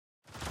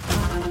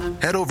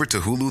Head over to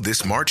Hulu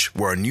this March,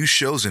 where our new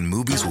shows and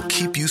movies will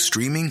keep you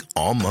streaming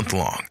all month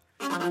long.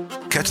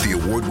 Catch the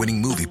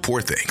award-winning movie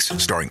Poor Things,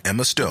 starring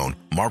Emma Stone,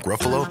 Mark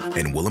Ruffalo,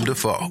 and Willem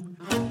Dafoe.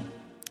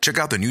 Check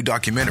out the new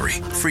documentary,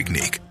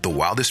 Freaknik, The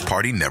Wildest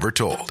Party Never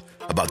Told,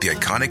 about the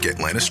iconic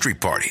Atlanta Street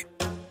Party.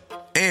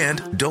 And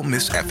don't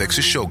miss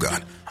FX's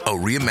Shogun, a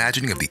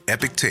reimagining of the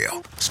epic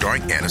tale,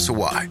 starring Anna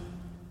Sawai.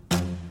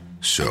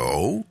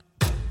 So,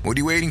 what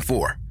are you waiting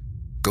for?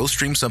 Go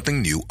stream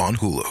something new on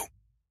Hulu.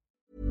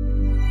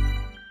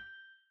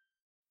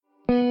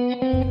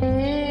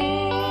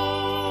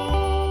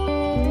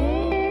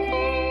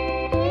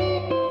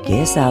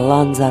 Kesä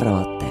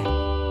Lanzarote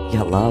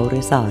ja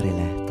Lauri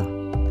Saarilehto.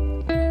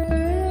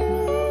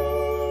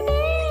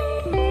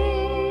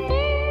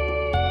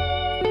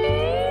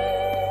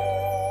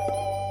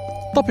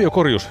 Tapio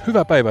Korjus,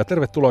 hyvää päivää.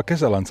 Tervetuloa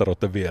Kesä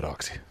Lanzaroten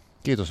vieraaksi.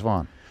 Kiitos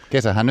vaan.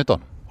 Kesähän nyt on.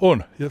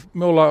 On. Ja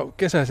me ollaan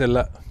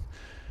kesäisellä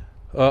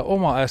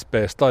oma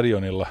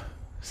SP-stadionilla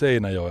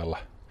Seinäjoella.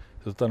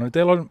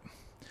 Teillä on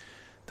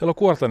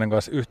Kuortanen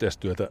kanssa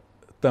yhteistyötä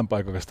tämän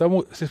paikan kanssa. Tämä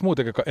on siis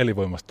muutenkin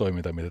elinvoimasta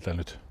toiminta,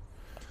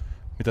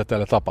 mitä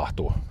täällä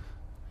tapahtuu.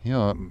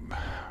 Joo,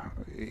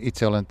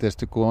 itse olen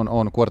tietysti, kun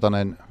on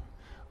Kuortanen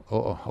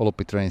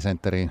Olympic Training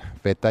Centerin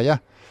vetäjä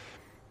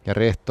ja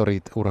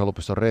rehtori,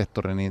 urheilupiston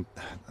rehtori, niin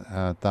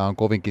tämä on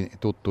kovinkin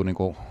tuttu niin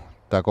kuin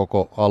tämä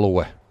koko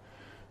alue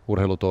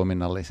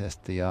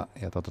urheilutoiminnallisesti ja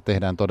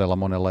tehdään todella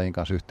monen lajin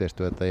kanssa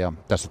yhteistyötä. Ja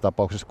tässä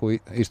tapauksessa, kun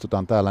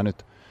istutaan täällä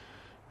nyt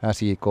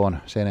SJK:n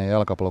Seinäjoen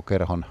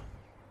jalkapallokerhon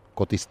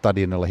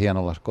kotistadionilla,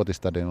 hienolla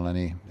kotistadionilla,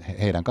 niin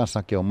heidän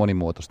kanssakin on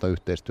monimuotoista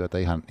yhteistyötä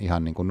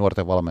ihan niin kuin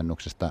nuorten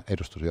valmennuksesta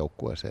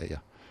edustusjoukkueeseen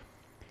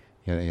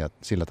ja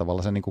sillä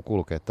tavalla se niin kuin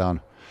kulkee. Tämä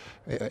on,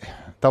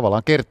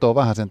 tavallaan kertoo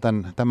vähän sen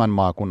tämän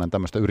maakunnan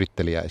tämmöistä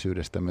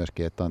yritteliäisyydestä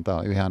myöskin, että tämä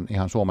on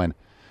ihan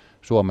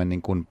Suomen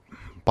niin kuin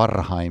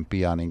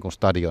parhaimpia niin kuin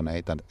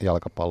stadioneita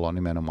jalkapalloa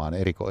nimenomaan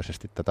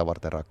erikoisesti tätä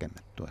varten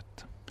rakennettu.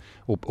 Että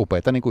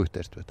upeita niin kuin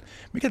yhteistyötä.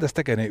 Mikä tästä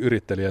tekee niin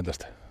yrittelijän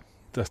tästä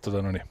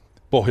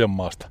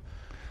Pohjanmaasta?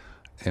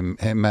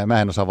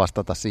 Mä en osaa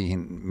vastata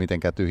siihen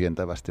mitenkään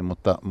tyhjentävästi,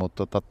 mutta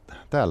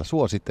täällä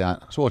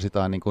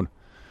suositaan niin kuin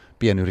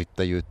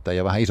pienyrittäjyyttä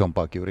ja vähän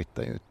isompaakin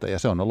yrittäjyyttä. Ja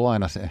se on ollut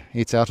aina se.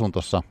 Itse asun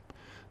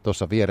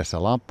tuossa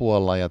vieressä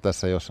Lapualla ja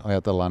tässä jos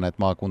ajatellaan näitä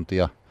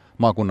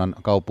maakunnan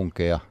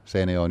kaupunkeja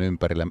Seinäjoen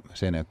ympärille,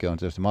 Seinäjoki on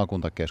tietysti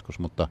maakuntakeskus,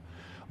 mutta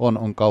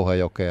on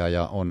Kauhajokea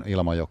ja on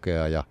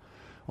Ilmajokea ja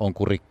on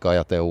Kurikkaa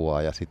ja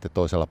Teuvaa ja sitten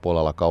toisella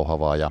puolella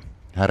Kauhavaa ja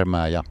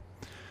Härmää ja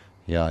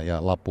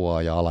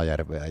Lapua ja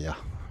Alajärveä ja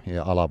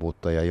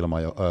Alavuutta ja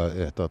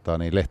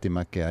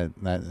Lehtimäkeä.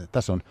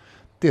 Tässä on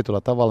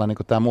tietyllä tavalla niin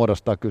tämä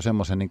muodostaa kyllä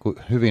semmoisen niin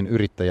hyvin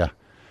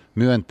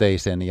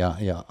yrittäjämyönteisen ja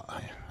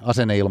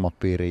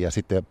asenneilmapiirin ja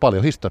sitten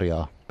paljon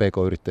historiaa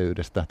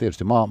PK-yrittäjyydestä.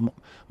 Tietysti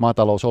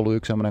maatalous on ollut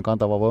yksi semmoinen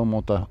kantava voima,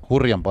 mutta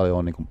hurjan paljon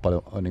on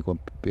niin kuin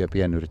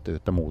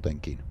pienyrittäjyyttä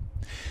muutenkin.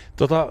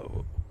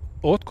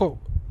 Ootko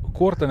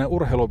Kuortanen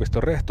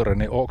urheiluopiston rehtori,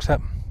 niin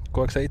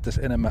koetko sä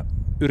itse enemmän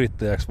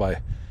yrittäjäksi vai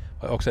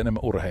onko se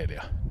enemmän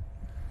urheilija?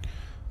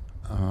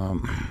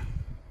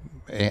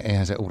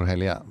 Eihän se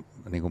urheilija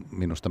niin kuin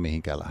minusta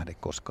mihinkään lähde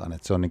koskaan.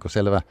 Et se on niin kuin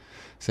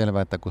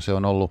selvä, että kun se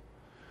on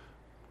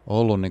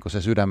ollut niin kuin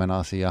se sydämen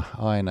asia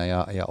aina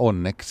ja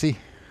onneksi,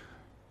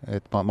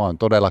 että mä oon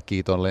todella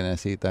kiitollinen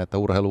siitä, että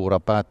urheiluura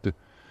päättyi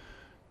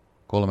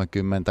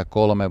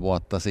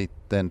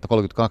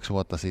 32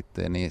 vuotta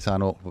sitten, niin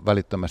saanut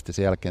välittömästi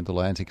sen jälkeen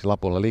tulla ensiksi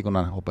Lapulla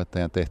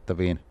liikunnanopettajan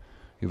tehtäviin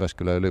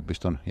Jyväskylän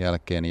yliopiston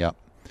jälkeen ja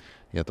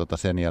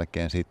sen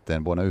jälkeen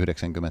sitten vuonna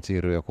 1990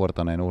 siirryin jo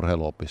Kuortaneen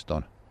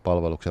urheiluopiston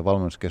palveluksen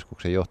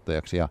valmennuskeskuksen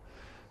johtajaksi ja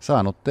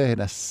saanut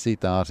tehdä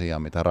sitä asiaa,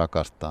 mitä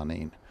rakastaa,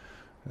 niin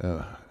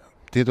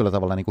tietyllä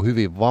tavalla niin kuin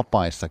hyvin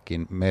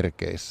vapaissakin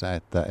merkeissä,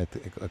 että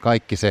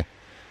kaikki se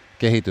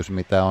kehitys,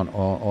 mitä on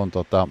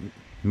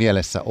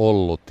mielessä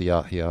ollut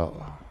ja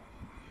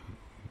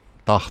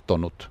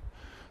tahtonut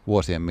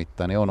vuosien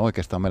mittaan, niin on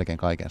oikeastaan melkein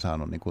kaiken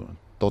saanut niin kuin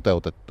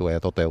toteutettua ja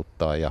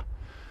toteuttaa ja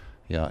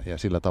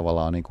sillä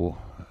tavalla on niin kuin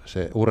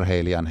se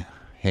urheilijan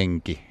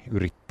henki,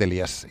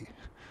 yrittelijäs,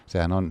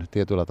 sehän on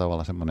tietyllä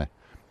tavalla semmoinen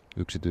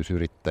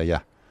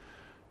yksityisyrittäjä,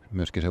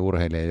 myöskin se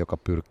urheilija, joka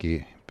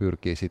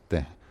pyrkii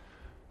sitten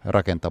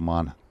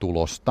rakentamaan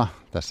tulosta,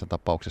 tässä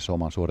tapauksessa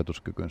oman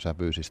suorituskykynsä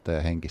fyysistä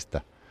ja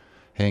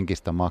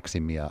henkistä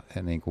maksimia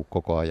niin kuin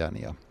koko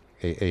ajan. Ja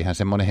eihän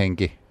semmoinen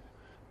henki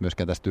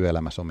myöskään tässä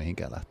työelämässä ole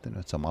mihinkään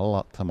lähtenyt.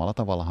 Samalla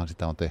tavallahan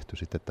sitä on tehty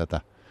sitten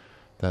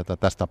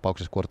tässä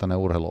tapauksessa Kuortanen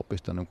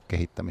urheiluopiston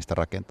kehittämistä,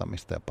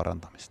 rakentamista ja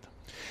parantamista.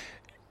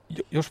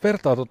 Jos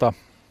vertaa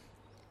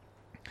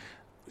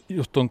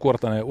just tuon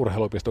Kuortaneen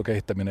urheiluopiston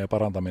kehittäminen ja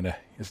parantaminen,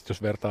 ja sitten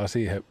jos vertaa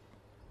siihen,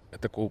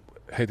 että kun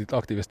heitit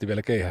aktiivisesti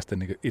vielä keihästä,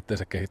 niin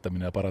itsensä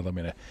kehittäminen ja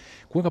parantaminen,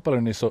 kuinka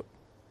paljon niissä on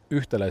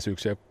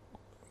yhtäläisyyksiä,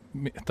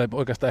 tai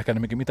oikeastaan ehkä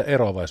enemmänkin mitä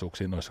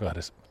eroavaisuuksia noissa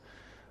kahdessa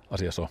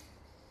asiassa on?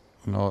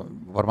 No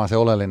varmaan se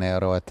oleellinen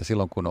ero, että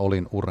silloin kun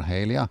olin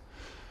urheilija,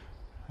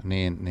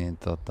 niin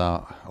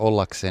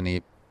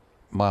ollakseni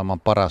maailman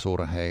paras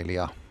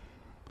urheilija,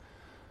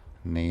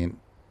 niin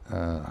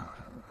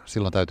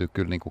silloin täytyy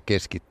kyllä niin kuin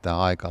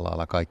keskittää aika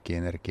lailla kaikki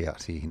energia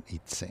siihen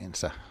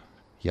itseensä.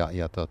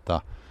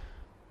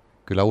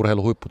 Kyllä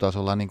urheilun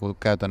huipputasolla niin kuin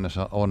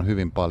käytännössä on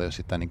hyvin paljon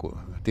sitä niin kuin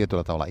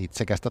tietyllä tavalla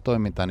itsekästä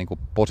toimintaa niin kuin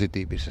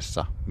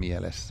positiivisessa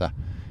mielessä.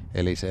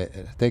 Eli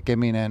se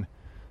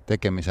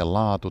tekemisen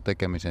laatu,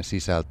 tekemisen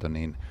sisältö,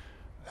 niin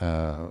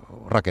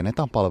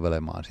rakennetaan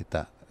palvelemaan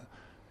sitä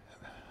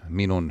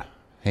minun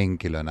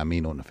henkilönä,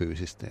 minun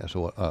fyysistä ja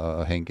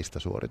henkistä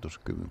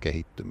suorituskyvyn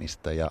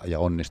kehittymistä ja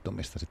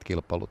onnistumista sit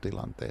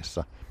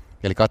kilpailutilanteessa.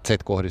 Eli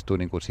katseet kohdistuu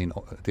niin kuin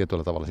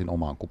tietyllä tavalla siinä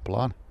omaan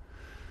kuplaan,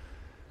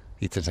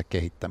 itsensä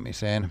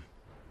kehittämiseen.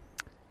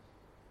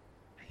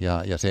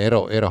 Ja se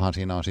erohan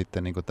siinä on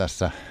sitten niin kuin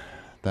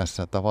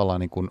tässä tavallaan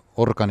niin kuin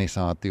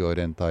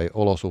organisaatioiden tai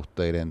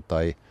olosuhteiden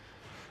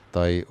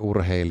tai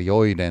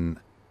urheilijoiden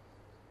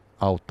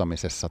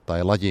auttamisessa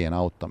tai lajien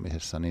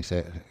auttamisessa, niin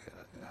se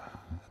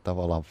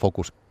tavallaan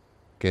fokus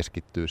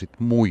keskittyy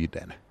sitten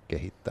muiden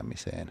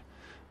kehittämiseen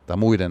tai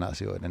muiden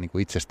asioiden, niin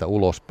kuin itsestä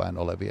ulospäin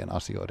olevien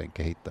asioiden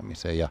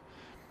kehittämiseen. Ja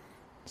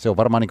se on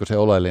varmaan niin kuin se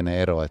oleellinen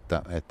ero,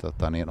 että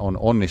on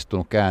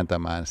onnistunut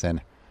kääntämään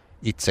sen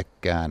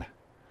itsekään,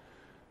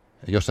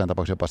 jossain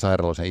tapauksessa jopa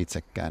sairaaloisen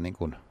itsekään niin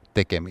kuin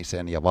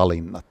tekemisen ja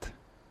valinnat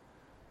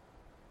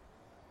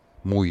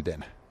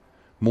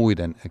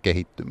muiden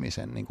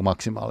kehittymisen, niin kuin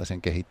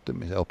maksimaalisen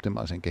kehittymisen,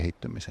 optimaalisen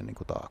kehittymisen niin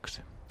kuin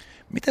taakse.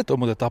 Miten tuo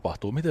muuten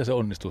tapahtuu? Miten se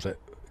onnistuu se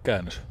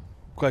käännös?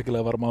 Kaikilla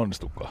ei varmaan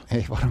onnistukaan.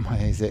 Ei varmaan,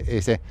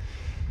 ei se.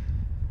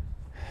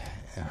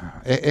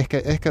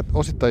 Ehkä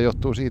osittain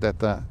johtuu siitä,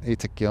 että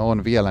itsekin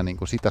on vielä niin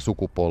kuin sitä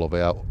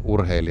sukupolvea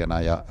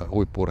urheilijana ja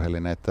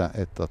huippu-urheilijana, että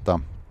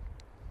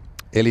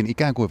elin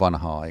ikään kuin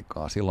vanhaa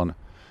aikaa.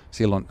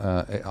 Silloin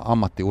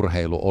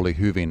ammattiurheilu oli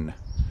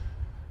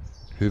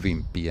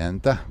hyvin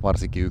pientä,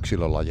 varsinkin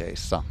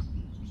yksilölajeissa.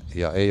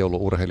 Ja ei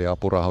ollut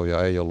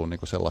urheilija-apurahoja, ei ollut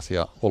niinku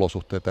sellaisia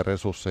olosuhteita ja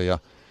resursseja,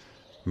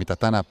 mitä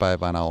tänä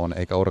päivänä on,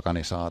 eikä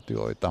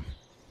organisaatioita.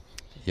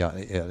 Ja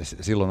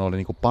silloin oli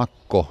niinku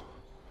pakko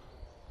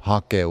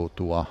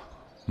hakeutua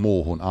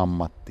muuhun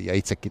ammattiin. Ja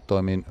itsekin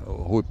toimin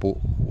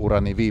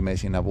huippu-urani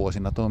viimeisinä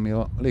vuosina toimin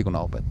jo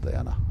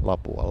liikunnanopettajana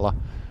Lapualla.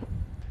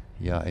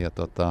 Ja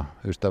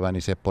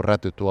ystäväni Seppo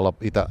Räty tuolla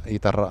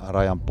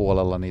itärajan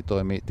puolella niin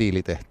toimi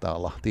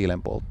tiilitehtaalla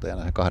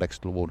tiilenpolttajana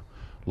 80-luvun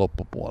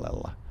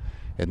loppupuolella.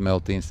 Et me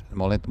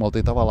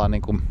oltiin tavallaan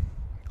niin kuin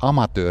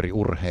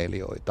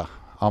amatööriurheilijoita,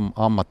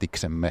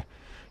 ammatiksemme,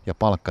 ja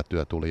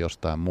palkkatyö tuli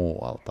jostain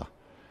muualta.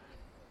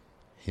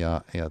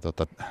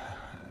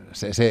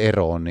 Se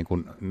ero on niin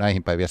kuin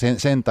näihin päiviin.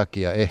 Sen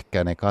takia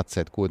ehkä ne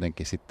katseet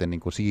kuitenkin sitten niin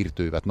kuin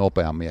siirtyivät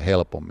nopeammin ja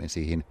helpommin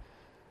siihen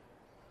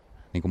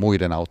niin kuin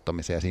muiden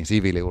auttamiseen ja siihen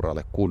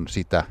siviiliuralle, kun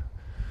sitä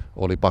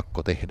oli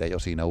pakko tehdä jo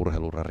siinä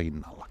urheiluuran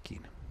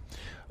rinnallakin.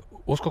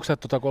 Uskotko sä,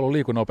 että kun on ollut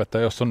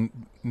liikunnanopettaja, jos on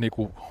niin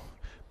kuin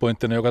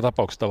pointtina joka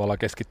tapauksessa tavallaan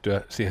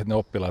keskittyä siihen, että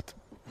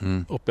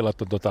ne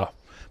oppilaat on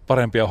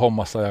parempia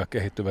hommassa ja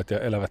kehittyvät ja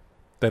elävät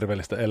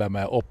terveellistä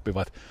elämää ja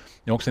oppivat,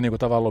 niin onko se niin kuin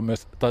tavallaan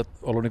myös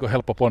ollut niin kuin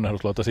helppo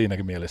ponnahduslauta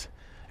siinäkin mielessä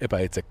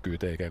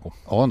epäitsekkyyteen ikään kuin?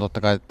 On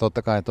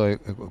totta kai toi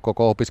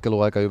koko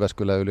opiskeluaika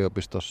Jyväskylän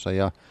yliopistossa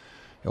ja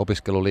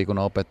opiskelu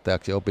liikunnan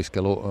opettajaksi ja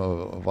opiskelu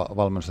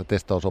valmennus- ja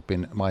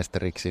testausopin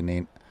maisteriksi,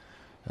 niin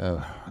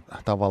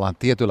tavallaan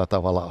tietyllä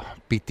tavalla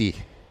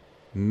piti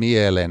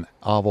mielen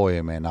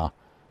avoimena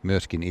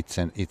myöskin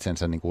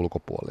itsensä niin kuin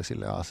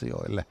ulkopuolisille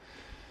asioille.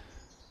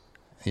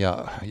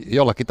 Ja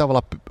jollakin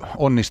tavalla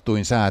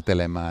onnistuin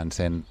säätelemään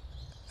sen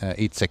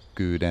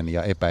itsekkyyden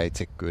ja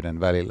epäitsekkyyden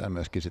välillä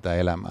myöskin sitä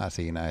elämää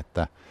siinä,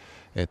 että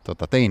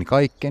tein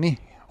kaikkeni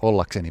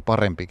ollakseni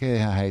parempi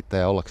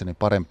keihäänheittäjä, ollakseni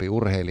parempi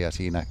urheilija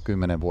siinä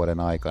 10 vuoden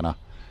aikana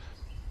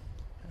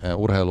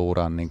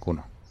urheiluuran niin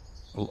kuin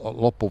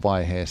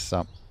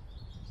loppuvaiheessa,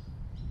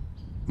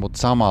 mutta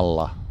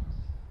samalla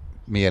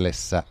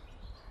mielessä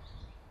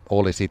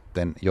oli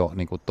sitten jo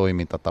niin kuin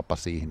toimintatapa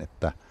siihen,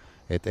 että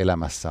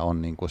elämässä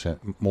on niin kuin se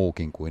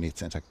muukin kuin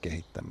itsensä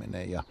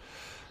kehittäminen.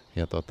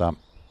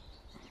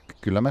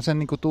 Kyllä mä sen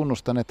niin kuin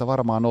tunnustan, että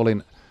varmaan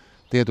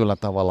tietyllä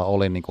tavalla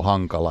olin niin kuin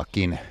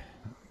hankalakin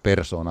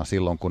persoona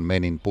silloin, kun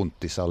menin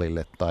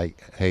punttisalille tai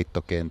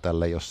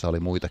heittokentälle, jossa oli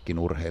muitakin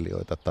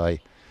urheilijoita tai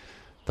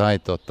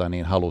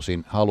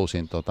halusin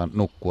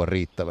nukkua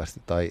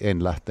riittävästi tai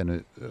en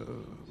lähtenyt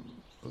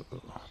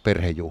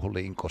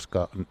perhejuhliin,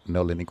 koska ne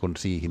oli niin kuin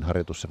siihen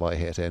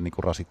harjoitusvaiheeseen niin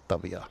kuin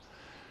rasittavia.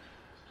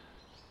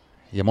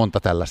 Ja monta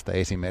tällaista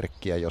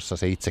esimerkkiä, jossa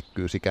se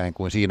itsekkyys ikään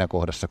kuin siinä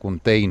kohdassa,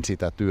 kun tein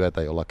sitä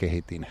työtä, jolla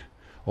kehitin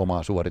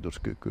omaa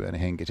suorituskykyäni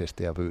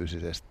henkisesti ja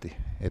fyysisesti.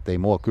 Että ei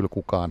mua kyllä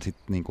kukaan sit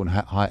niin kuin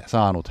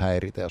saanut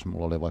häiritä, jos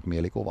mulla oli vaikka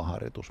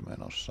mielikuvaharjoitus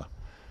menossa.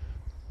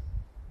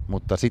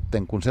 Mutta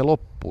sitten kun se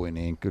loppui,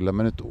 niin kyllä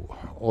mä nyt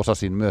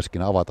osasin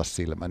myöskin avata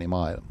silmäni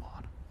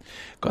maailmaan.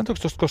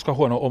 Kantoiko tuosta koskaan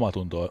huonoa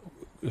omatuntoa,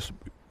 jos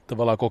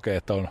tavallaan kokee,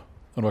 että on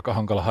vaikka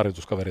hankala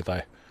harjoituskaveri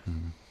tai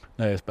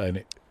näin edespäin,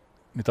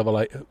 niin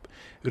tavallaan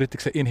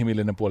yrittikö se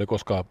inhimillinen puoli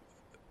koskaan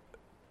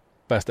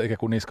päästä ikään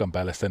kuin niskan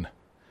päälle sen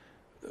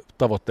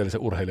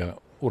tavoitteellisen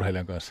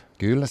urheilijan kanssa?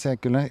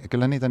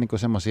 Kyllä niitä niinku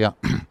semmoisia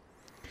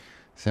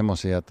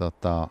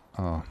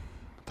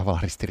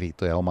tavallaan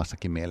ristiriitoja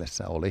omassakin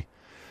mielessä oli.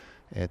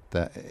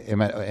 Että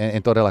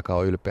en todellakaan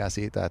ole ylpeä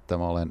siitä, että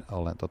mä olen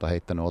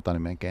heittänyt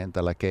Otanimen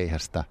kentällä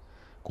keihästä,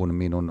 kun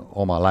minun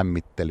oma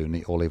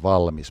lämmittelyni oli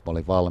valmis. Mä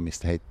olin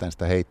valmis heittämään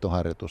sitä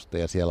heittoharjoitusta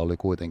ja siellä oli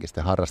kuitenkin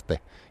sitten harraste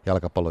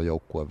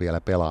jalkapallojoukkue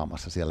vielä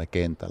pelaamassa siellä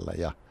kentällä.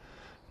 Ja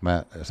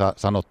mä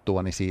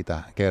sanottuani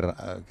siitä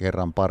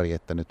kerran pari,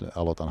 että nyt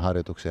aloitan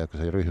harjoituksia, kun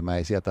se ryhmä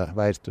ei sieltä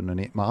väistynyt,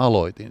 niin mä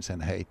aloitin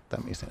sen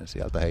heittämisen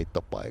sieltä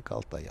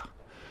heittopaikalta ja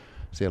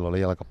siellä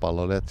oli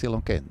että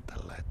silloin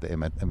kentällä. Että en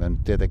mä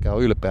nyt tietenkään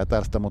ole ylpeä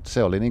tästä, mutta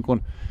se oli niin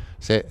kuin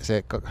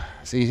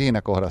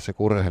siinä kohdassa,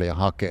 kun urheilija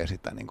hakee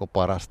sitä niin kuin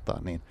parasta,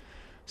 niin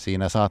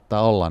siinä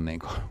saattaa olla niin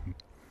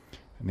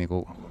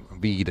kuin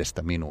 5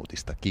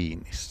 minuutista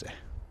kiinni se.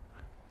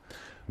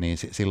 Niin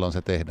silloin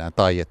se tehdään.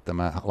 Tai että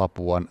mä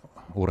Lapuan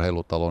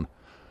urheilutalon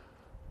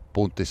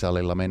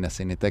punttisalilla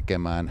mennessäni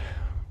tekemään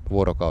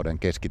vuorokauden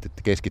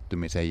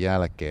keskittymisen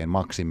jälkeen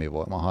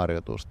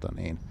maksimivoimaharjoitusta,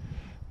 niin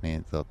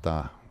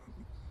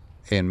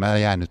en mä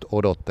jäänyt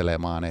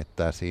odottelemaan,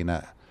 että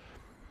siinä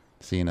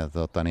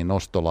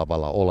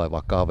nostolavalla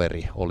oleva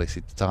kaveri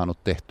olisi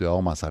saanut tehtyä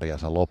oman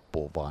sarjansa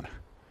loppuun, vaan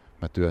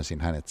mä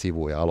työnsin hänet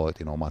sivuun ja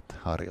aloitin omat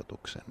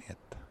harjoitukseni.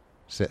 Että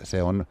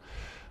se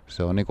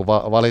on niinku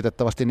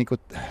valitettavasti niinku,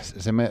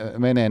 se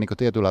menee niinku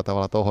tietyllä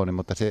tavalla tohon,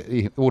 mutta se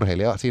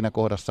urheilija siinä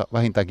kohdassa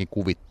vähintäänkin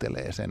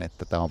kuvittelee sen,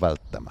 että tämä on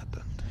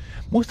välttämätöntä.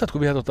 Muistatko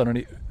vielä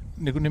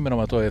niin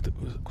nimenomaan toi, että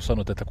kun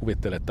sanot, että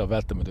kuvittelee, että tämä on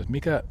välttämätöntä,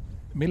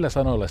 millä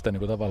sanoilla sitä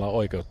niin tavallaan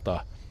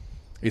oikeuttaa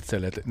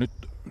itselle, että nyt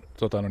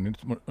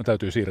mun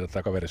täytyy siirtää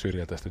tämä kaveri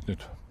syrjään tästä, että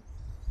nyt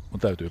mun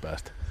täytyy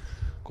päästä?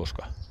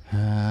 Koska?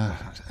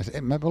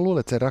 Mä luulen,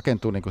 että se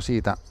rakentuu niinku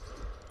siitä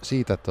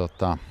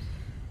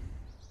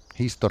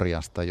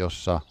historiasta,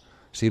 jossa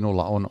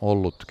sinulla on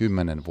ollut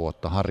 10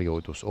 vuotta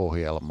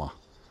harjoitusohjelma,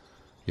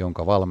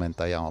 jonka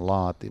valmentaja on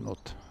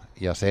laatinut,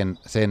 ja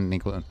sen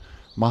niin kuin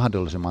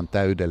mahdollisimman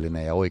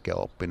täydellinen ja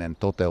oikeaoppinen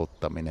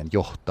toteuttaminen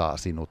johtaa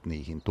sinut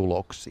niihin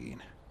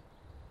tuloksiin.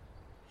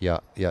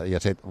 Ja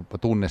se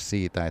tunne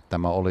siitä, että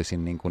mä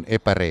olisin niin kuin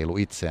epäreilu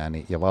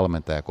itseäni ja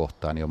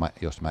valmentajakohtaan,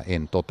 jos mä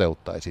en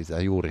toteuttaisi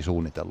sitä juuri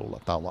suunnitellulla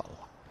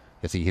tavalla.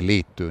 Ja siihen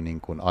liittyy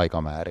niin kuin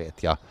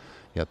aikamääreet ja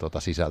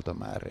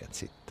sisältömääreet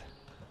sitten.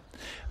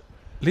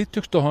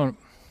 Liittyykö tuohon,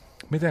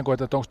 miten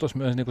koetat, että onko tuossa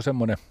myös niin kuin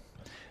semmoinen,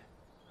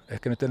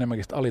 ehkä nyt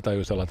enemmänkin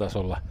alitajuisella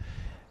tasolla,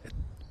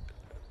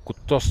 kun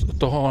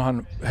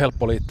tuohonhan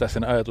helppo liittää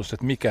sen ajatus,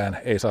 että mikään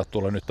ei saa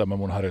tulla nyt tämän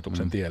mun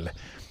harjoituksen tielle.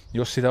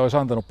 Jos sitä olisi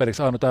antanut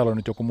periksi, täällä on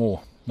nyt joku muu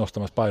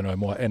nostamassa painoja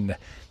mua ennen,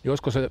 niin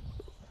olisiko se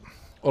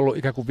ollut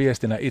ikään kuin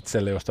viestinä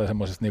itselle jostain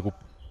semmoisesta niin kuin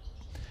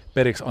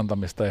periksi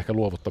antamista ja ehkä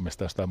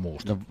luovuttamista jostain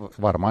muusta? No,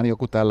 varmaan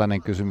joku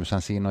tällainen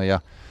kysymyshän siinä on, ja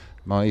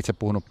mä oon itse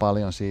puhunut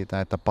paljon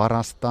siitä, että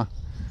parasta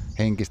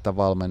henkistä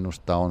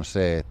valmennusta on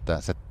se,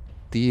 että sä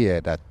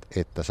tiedät,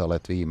 että sä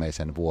olet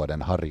viimeisen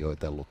vuoden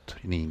harjoitellut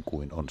niin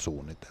kuin on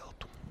suunniteltu.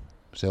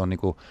 Se on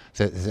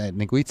se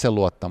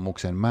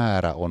itseluottamuksen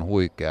määrä on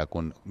huikea,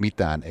 kun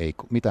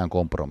mitään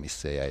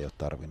kompromisseja ei ole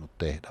tarvinnut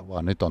tehdä,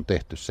 vaan nyt on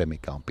tehty se,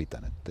 mikä on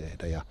pitänyt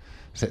tehdä. Ja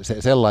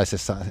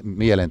sellaisessa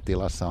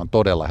mielentilassa on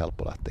todella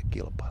helppo lähteä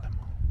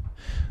kilpailemaan.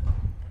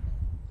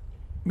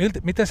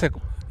 Miten se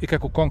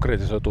ikään kuin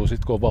konkretisoituu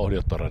sitten, kun on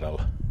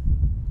vauhdinottoradalla?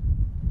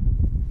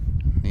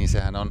 Niin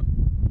sehän on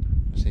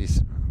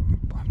siis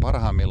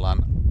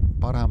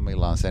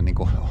parhaimmillaan se niin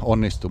kuin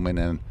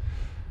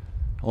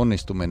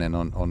onnistuminen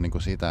on niin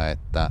kuin sitä,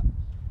 että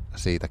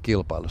siitä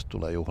kilpailusta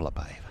tulee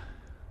juhlapäivä,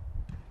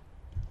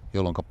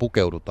 jolloin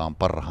pukeudutaan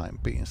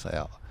parhaimpiinsa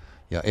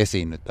ja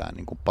esiinnytään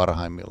niin kuin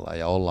parhaimmillaan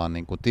ja ollaan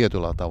niin kuin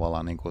tietyllä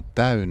tavalla niin kuin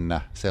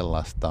täynnä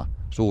sellaista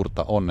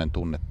suurta onnen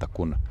tunnetta,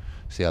 kun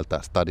sieltä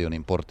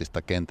stadionin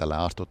portista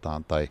kentällä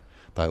astutaan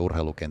tai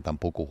urheilukentän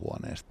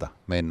pukuhuoneesta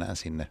mennään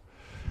sinne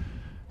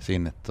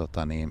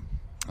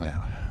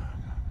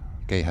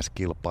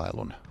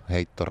keihäskilpailun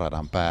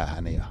heittoradan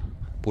päähän ja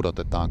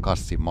pudotetaan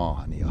kassi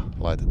maahan ja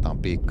laitetaan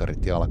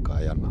piikkarit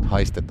jalkaan ja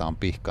haistetaan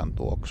pihkan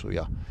tuoksu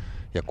ja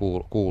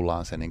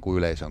kuullaan se niin kuin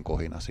yleisön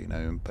kohina siinä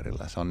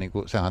ympärillä. Se on niin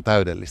kuin, sehän on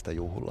täydellistä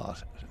juhlaa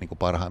niin kuin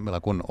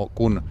parhaimmillaan,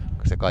 kun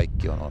se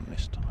kaikki on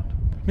onnistunut.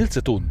 Miltä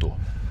se tuntuu?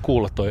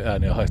 Kuulla toi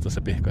ääni ja haista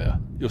se pihka ja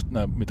just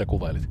nämä, mitä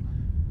kuvailit?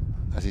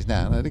 Ja siis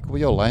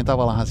niin jollain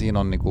tavallahan siinä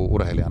on niin kuin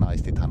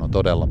urheilijanaistithan on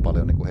todella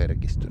paljon niin kuin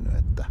herkistynyt,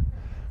 että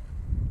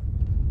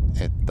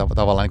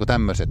tavallaan niin kuin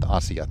tämmöiset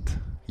asiat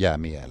jää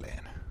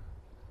mieleen.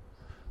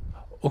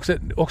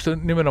 Onko se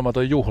nimenomaan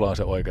tuo juhla on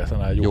se oikea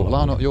sana?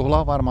 Juhla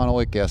on varmaan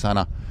oikea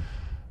sana.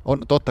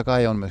 Totta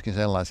kai on myöskin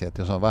sellaisia,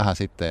 että jos on vähän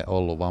sitten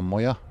ollut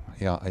vammoja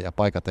ja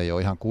paikat ei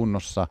ole ihan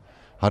kunnossa,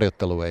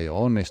 harjoittelu ei ole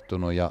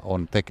onnistunut ja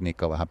on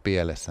tekniikka vähän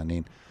pielessä,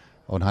 niin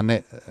onhan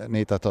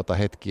niitä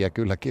hetkiä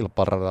kyllä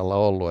kilparadalla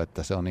ollut,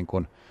 että se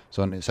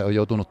on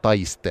joutunut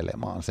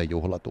taistelemaan se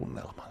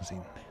juhlatunnelman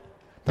sinne.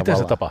 Miten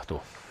se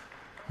tapahtuu?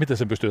 Miten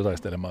se pystyy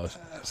taistelemaan?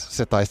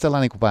 Se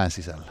taistellaan niin kuin pään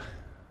sisällä.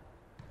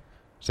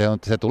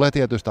 Se tulee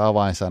tietyistä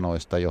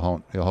avainsanoista,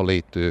 johon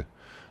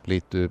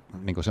liittyy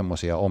niin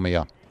semmoisia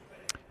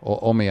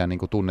omia niin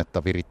kuin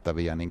tunnetta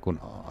virittäviä niin kuin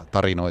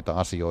tarinoita,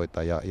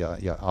 asioita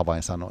ja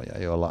avainsanoja,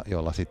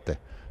 joilla sitten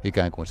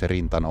ikään kuin se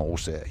rinta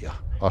nousee ja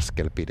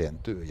askel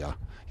pidentyy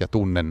ja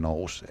tunne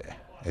nousee.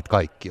 Että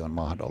kaikki on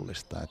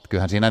mahdollista. Et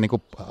kyllähän siinä niin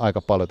kuin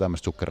aika paljon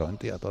tämmöistä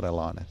sukkerointia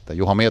todella on. Että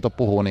Juha Mieto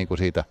puhuu niin kuin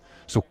siitä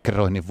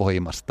sukkeroinnin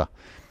voimasta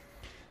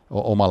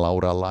omalla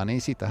urallaan,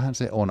 niin sitähän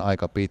se on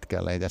aika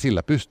pitkälle. Ja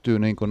sillä pystyy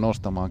niin kuin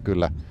nostamaan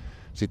kyllä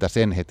sitä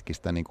sen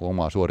hetkistä niin kuin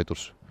omaa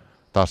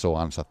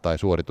suoritustasoansa tai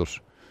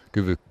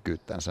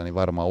suorituskyvykkyyttänsä, niin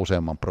varmaan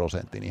useamman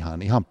prosentin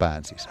ihan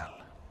pään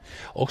sisällä.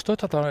 Onko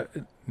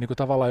niin kuin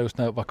tavallaan just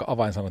nämä vaikka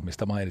avainsanat,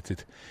 mistä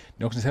mainitsit,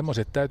 niin onko ne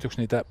semmoisia, että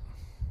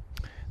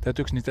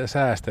täytyykö niitä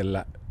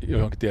säästellä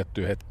johonkin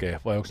tiettyyn hetkeen,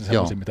 vai onko ne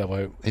semmoisia, mitä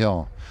voi...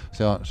 Joo,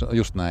 se on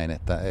just näin,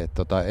 että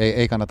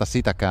ei kannata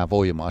sitäkään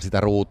voimaa, sitä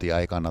ruutia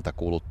ei kannata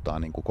kuluttaa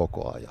niin kuin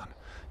koko ajan.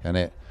 Ja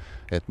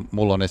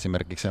mulla on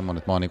esimerkiksi semmoinen,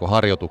 että mä oon niin kuin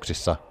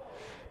harjoituksissa,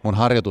 mun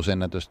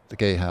harjoitusennätys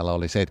keihäällä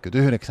oli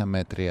 79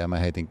 metriä ja mä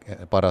heitin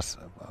paras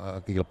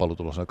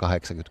kilpailutulos oli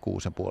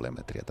 86,5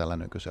 metriä tällä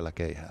nykyisellä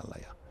keihäällä.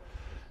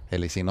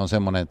 Eli siinä on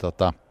semmoinen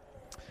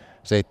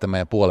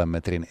 7,5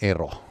 metrin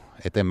ero.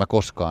 Että en mä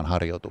koskaan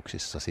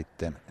harjoituksissa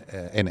sitten,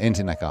 en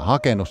ensinnäkään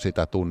hakenut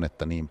sitä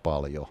tunnetta niin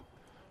paljon,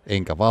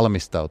 enkä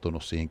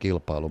valmistautunut siihen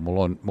kilpailuun.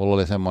 Mulla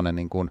oli semmoinen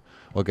niin kuin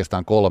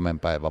oikeastaan 3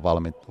 päivän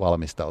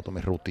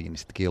valmistautumisrutiini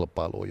sitten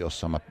kilpailuun,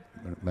 jossa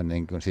mä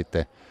niin kuin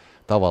sitten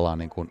tavallaan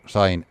niin kuin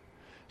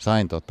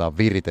sain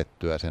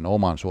viritettyä sen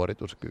oman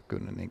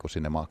suorituskykyyn niin kuin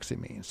sinne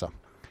maksimiinsa.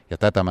 Ja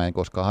tätä mä en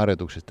koskaan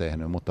harjoituksissa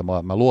tehnyt, mutta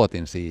mä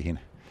luotin siihen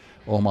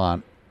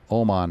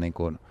omaan niin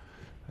kuin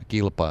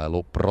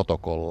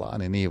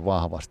kilpailuprotokollaani niin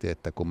vahvasti,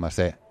 että kun mä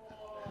se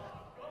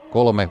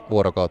 3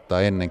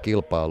 vuorokautta ennen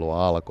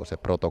kilpailua alkoi se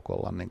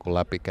protokollan niin kuin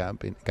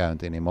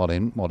läpikäynti, niin mä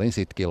olin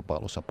sit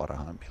kilpailussa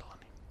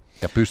parhaimmillani.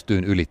 Ja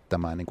pystyin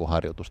ylittämään niin kuin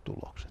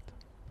harjoitustulokset.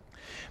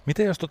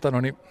 Miten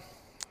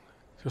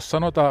jos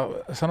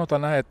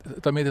sanotaan näin,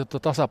 tai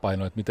mietit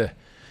tasapainoa, että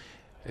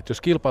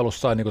jos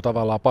kilpailussa saa niin kuin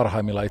tavallaan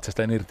parhaimmillaan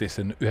itsestään irti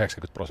sen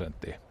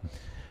 90%,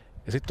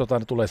 ja sitten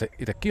tulee se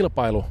itse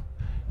kilpailu,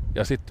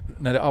 ja sitten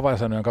näiden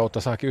avainsanojen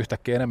kautta saakin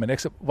yhtäkkiä enemmän.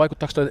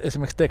 Vaikuttaako toi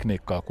esimerkiksi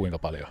tekniikkaa kuinka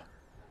paljon?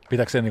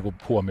 Pitääkö se niinku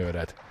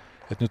huomioida, että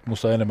nyt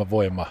musta on enemmän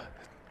voimaa,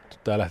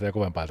 tää lähtee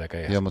kovempaa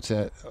tekemään? Joo, mutta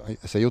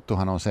se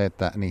juttuhan on se,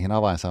 että niihin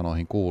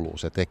avainsanoihin kuuluu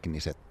se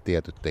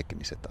tietyt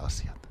tekniset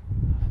asiat.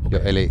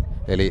 Okay.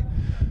 Eli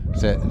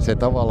se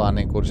tavallaan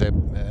niinku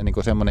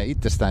niinku semmoinen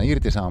itsestään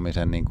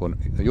irtisaamisen niinku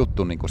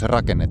juttu, niinku se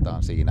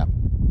rakennetaan siinä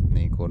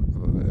niinku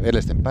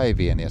edellisten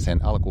päivien ja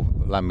sen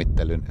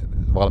alkulämmittelyn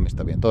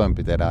valmistavien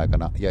toimenpiteiden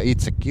aikana, ja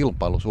itse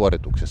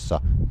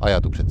kilpailusuorituksessa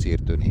ajatukset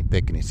siirtyy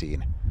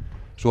niihin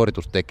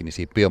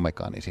suoritusteknisiin,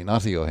 biomekaanisiin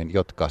asioihin,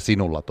 jotka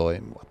sinulla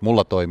toimivat.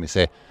 Mulla toimi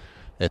se,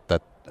 että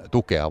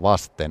tukea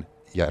vasten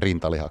ja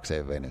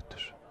rintalihakseen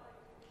venytys.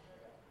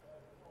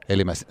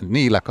 Eli mä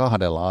niillä 2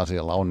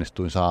 asialla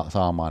onnistuin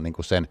saamaan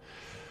niinku sen,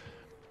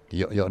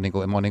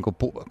 niinku, mä oon niinku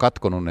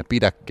katkonut ne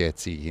pidäkkeet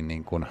siihen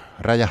niinku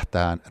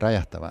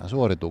räjähtävään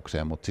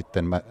suoritukseen, mutta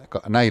sitten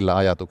näillä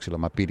ajatuksilla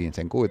mä pidin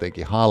sen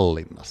kuitenkin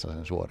hallinnassa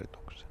sen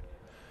suorituksen.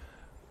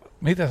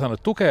 Miten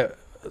sanoit?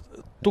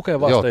 Tukee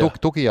vasta? Joo,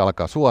 tuki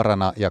alkaa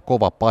suorana ja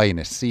kova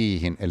paine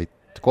siihen, eli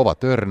kova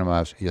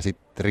törmäys ja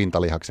sitten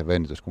rintalihaksen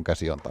venytys, kun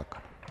käsi on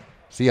takana.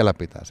 Siellä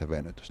pitää se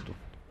venytys tulla.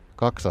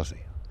 2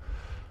 asiaa.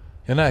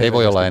 Ja ei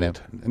voi olla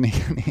enemmän.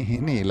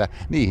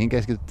 Niihin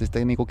keskityttiin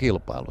sitten niin kuin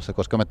kilpailussa,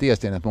 koska mä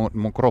tiesin, että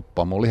mun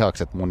kroppa, mun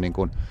lihakset, mun niin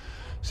kuin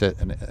se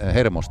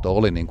hermosto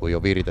oli niin kuin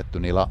jo viritetty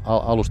niillä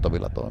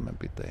alustavilla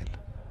toimenpiteillä,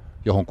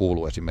 johon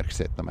kuuluu esimerkiksi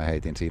se, että mä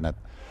heitin siinä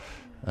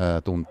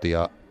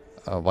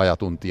vajaa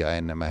tuntia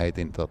ennen, mä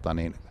heitin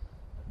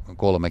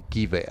 3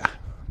 kiveä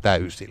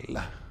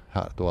täysillä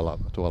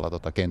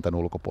tuolla kentän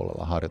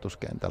ulkopuolella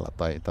harjoituskentällä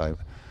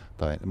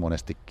tai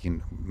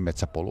monestikin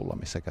metsäpolulla,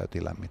 missä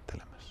käytiin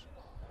lämmittelemässä.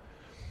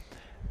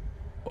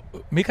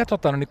 Mikä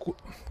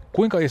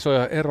kuinka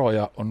isoja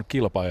eroja on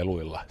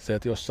kilpailuilla? Se,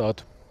 että jos sä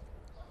oot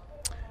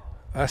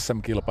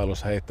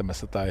SM-kilpailussa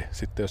heittämässä tai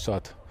sitten jos sä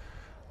oot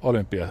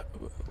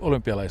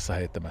olympialaisissa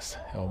heittämässä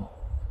ja on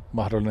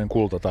mahdollinen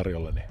kulta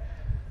tarjolla, niin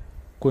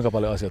kuinka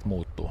paljon asiat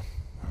muuttuu?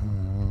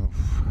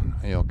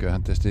 Joo,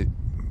 kyllähän tietysti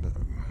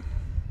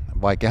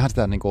vaikeahan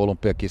sitä niin kuin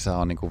olympiakisaa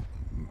on niin kuin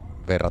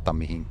verrata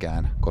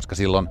mihinkään, koska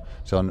silloin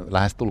se on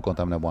lähes tulkoon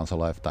tämmöinen once a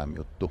lifetime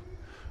juttu.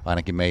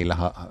 Ainakin meillä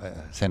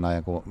sen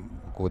ajan, kun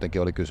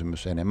kuitenkin oli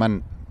kysymys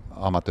enemmän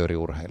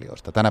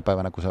amatööriurheilijoista. Tänä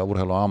päivänä, kun se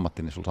urheilu on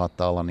ammatti, niin sulla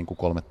saattaa olla niin kuin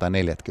 3 tai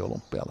 4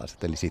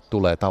 olympialaiset. Eli siitä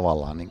tulee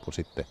tavallaan niin kuin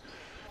sitten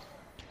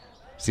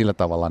sillä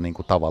tavalla niin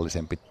kuin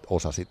tavallisempi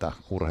osa sitä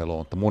urheilua.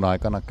 Mutta mun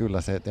aikana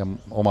kyllä se, ja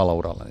omalla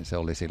uralla, niin se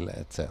oli silleen,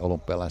 että se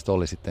olympialaiset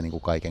oli sitten niin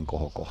kuin kaiken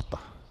kohokohta,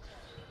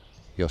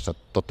 jossa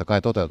totta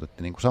kai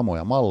toteutettiin niin kuin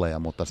samoja malleja,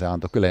 mutta se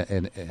antoi kyllä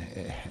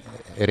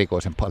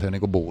erikoisen paljon niin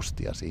kuin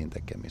boostia siihen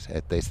tekemiseen,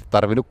 ettei sitä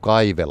tarvinnut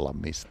kaivella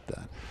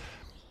mistään.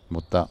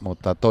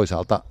 Mutta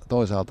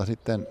toisaalta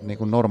sitten niin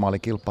kuin normaali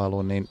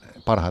kilpailu, niin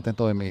parhaiten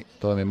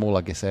toimi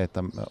mullakin se,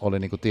 että oli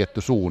niin kuin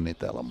tietty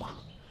suunnitelma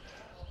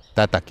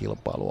tätä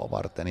kilpailua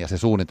varten, ja se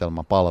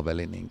suunnitelma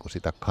palveli niin kuin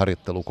sitä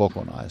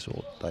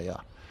harjoittelukokonaisuutta. Ja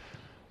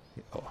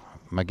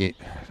mäkin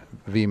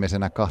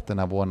viimeisenä 2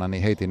 vuonna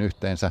niin heitin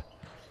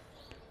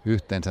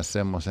yhteensä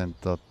semmoisen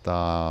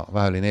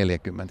vähän yli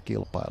 40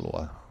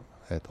 kilpailua.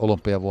 Et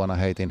olympiavuonna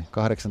heitin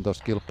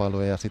 18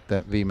 kilpailua ja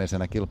sitten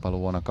viimeisenä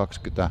kilpailuvuonna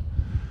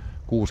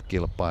 26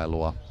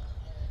 kilpailua.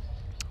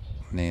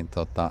 Niin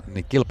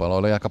kilpailuja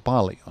oli aika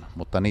paljon,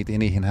 mutta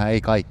niihinhän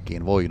ei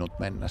kaikkiin voinut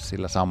mennä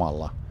sillä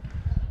samalla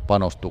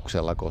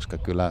panostuksella, koska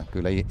kyllä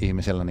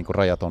ihmisellä niin kuin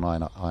rajat on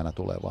aina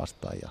tulee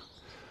vastaan. Ja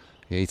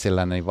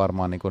itselläni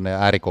varmaan niin kuin ne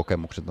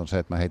äärikokemukset on se,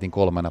 että mä heitin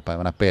 3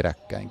 päivänä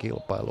peräkkäin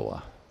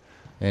kilpailua.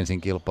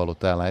 Ensin kilpailu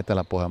täällä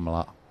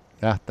Etelä-Pohjanmaalla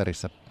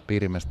Ähtärissä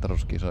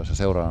piirimestaruuskisoissa,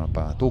 seuraavana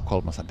päivänä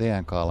Tukholmassa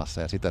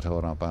DNK:ssa ja sitä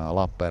seuraavana päivänä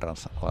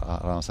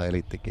Lappeenrannassa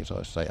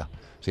eliittikisoissa. Ja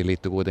siinä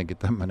liittyy kuitenkin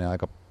tämmöinen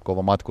aika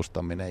kova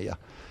matkustaminen ja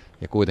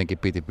kuitenkin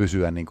piti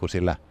pysyä niin kuin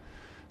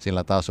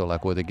sillä tasolla ja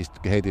kuitenkin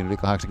heitin yli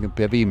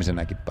 80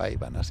 viimeisenäkin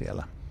päivänä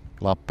siellä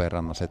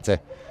Lappeenrannassa.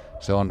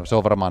 Se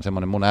on varmaan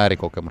semmoinen mun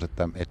äärikokemus,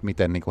 että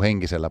miten niin kuin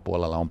henkisellä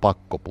puolella on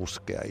pakko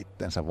puskea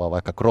itsensä, vaan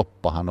vaikka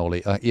kroppahan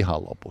oli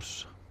ihan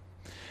lopussa.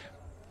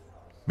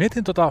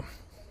 Mietin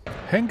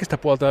henkistä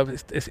puolta ja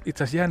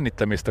itse asiassa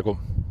jännittämistä, kun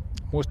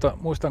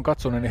muistan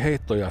katsoneeni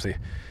heittojasi.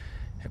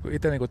 Ja kun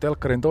itse niin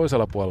telkkarin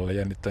toisella puolella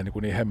jännittää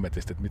niin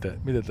hemmetisti, että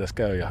miten tässä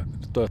käy ja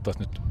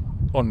toivottavasti nyt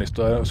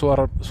onnistuu. Ja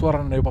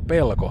suoranainen jopa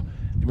pelko.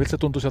 Niin miltä se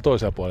tuntui siellä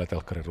toisella puolella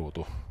telkkarin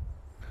ruutuun?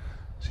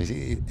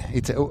 Siis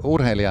itse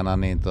urheilijana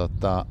niin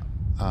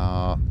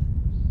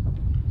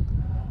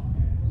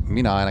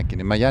minä ainakin,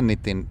 niin mä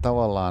jännitin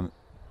tavallaan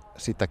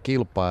sitä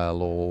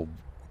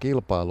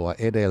kilpailua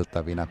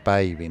edeltävinä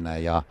päivinä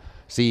ja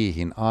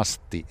siihen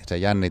asti se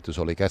jännitys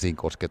oli käsin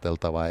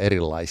kosketeltavaa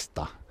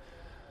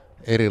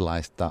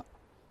erilaista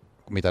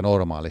mitä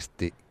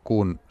normaalisti,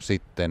 kun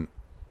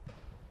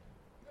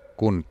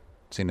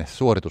sinne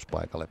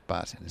suorituspaikalle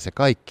pääsin. Se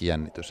kaikki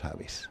jännitys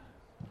hävisi.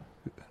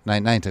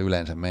 Näin se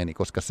yleensä meni,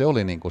 koska se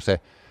oli niinku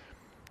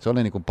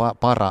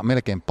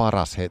melkein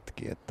paras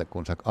hetki, että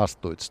kun sä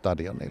astuit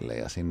stadionille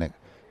ja sinne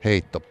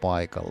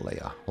heittopaikalle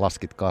ja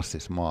laskit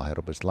kassis maahan ja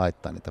rupesit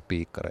laittaa niitä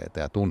piikkareita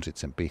ja tunsit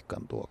sen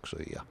pihkan tuoksun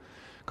ja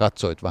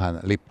katsoit vähän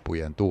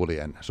lippujen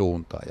tuulien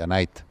suuntaan ja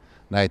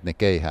näit ne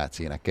keihäät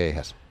siinä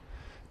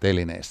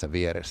keihästelineessä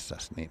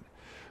vieressäsi, niin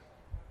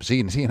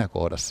siinä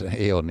kohdassa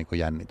ei ole niinku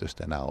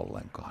jännitystä enää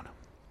ollenkaan.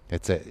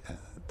 Et se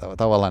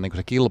tavallaan niinku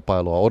se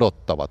kilpailua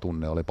odottava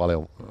tunne oli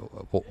paljon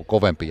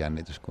kovempi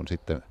jännitys kuin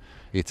sitten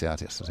itse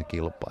asiassa se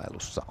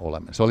kilpailussa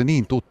oleminen. Se oli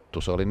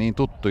niin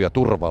tuttu ja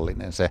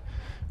turvallinen se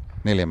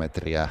 4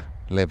 metriä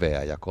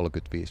leveä ja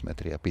 35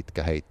 metriä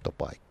pitkä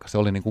heittopaikka. Se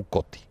oli niin kuin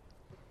koti.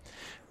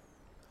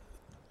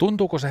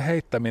 Tuntuuko se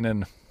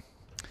heittäminen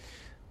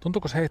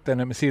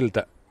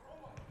siltä,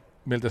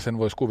 miltä sen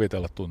voisi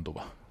kuvitella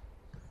tuntuva?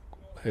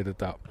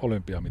 Heitetään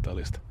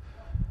olympiamitalista,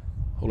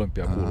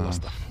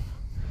 olympiakullasta.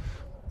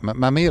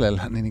 Mä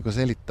mielelläni niin kuin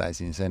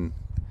selittäisin sen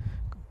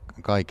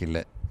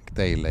kaikille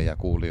teille ja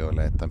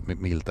kuulijoille, että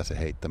miltä se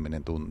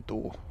heittäminen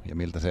tuntuu ja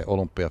miltä se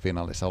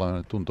olympiafinaalissa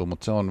oleminen tuntuu,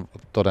 mutta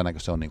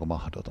todennäköisesti se on niin kuin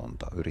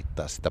mahdotonta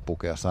yrittää sitä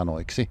pukea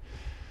sanoiksi.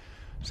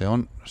 Se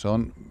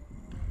on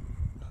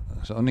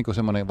niin kuin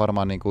semmoinen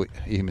varmaan niin kuin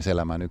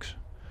ihmiselämän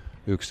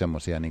yksi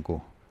semmoisia niin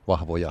kuin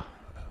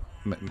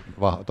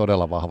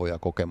todella vahvoja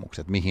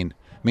kokemuksia, että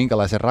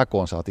minkälaisen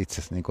rakoon sä oot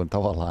itse niin kuin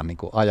tavallaan niin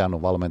kuin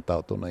ajanut,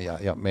 valmentautunut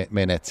ja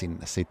menet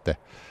sinne sitten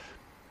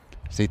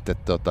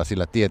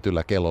sillä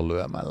tietyllä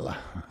kellonlyömällä,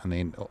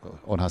 niin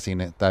onhan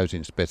siinä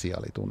täysin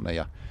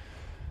spesiaalitunne.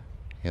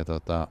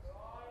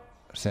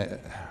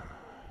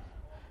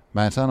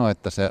 Mä en sano,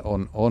 että se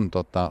on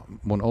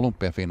mun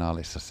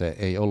olympiafinaalissa se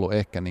ei ollut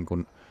ehkä niin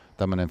kuin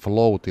tämmöinen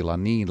flow-tila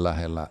niin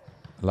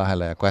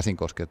lähellä ja käsin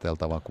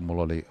kosketeltava, kun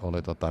mulla oli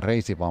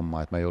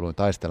reisivamma, että mä jouduin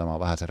taistelemaan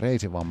vähän sen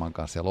reisivamman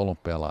kanssa siellä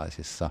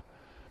olympialaisissa,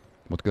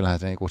 mutta kyllähän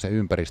se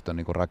ympäristö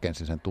niin kuin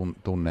rakensi sen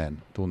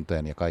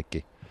tunteen ja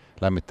kaikki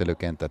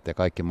lämmittelykentät ja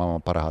kaikki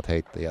maailman parhaat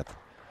heittäjät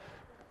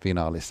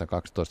finaalissa,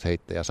 12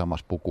 heittäjää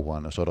samassa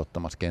pukuhuoneessa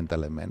odottamassa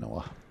kentälle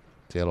menoa.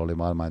 Siellä oli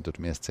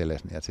maailmanennätysmies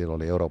Selesni ja siellä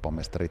oli Euroopan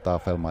mestari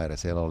Tafelmaier,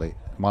 siellä oli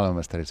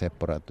maailmanmestari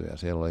Seppo Räty ja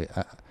siellä oli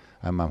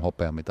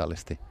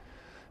MM-hopeamitalisti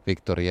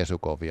Viktor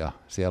Jesukov ja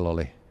siellä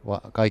oli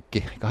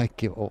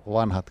kaikki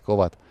vanhat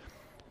kovat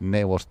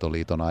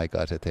Neuvostoliiton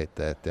aikaiset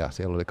heittäjät ja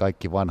siellä oli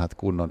kaikki vanhat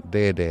kunnon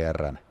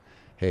DDR:n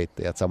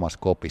heittäjät samassa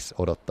kopissa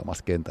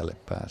odottamassa kentälle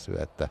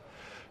pääsyä, että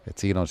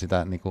siinä on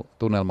sitä niin kuin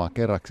tunnelmaa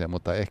kerrakseen,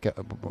 mutta ehkä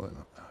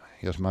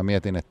jos mä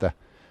mietin, että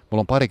mulla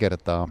on pari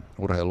kertaa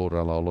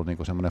urheiluuralla ollut niin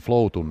kuin semmoinen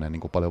flow-tunne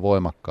niin kuin paljon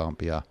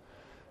voimakkaampi ja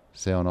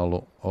se on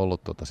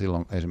ollut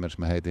silloin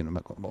esimerkiksi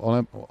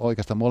olen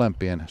oikeastaan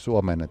molempien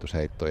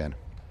suomennätysheittojen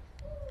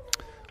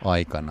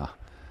aikana,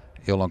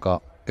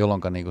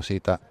 jolloin niin kuin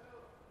siitä,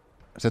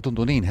 se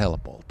tuntuu niin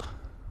helpolta.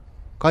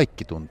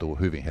 Kaikki tuntuu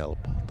hyvin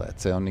helpolta.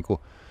 Että se on niin kuin,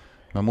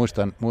 Mä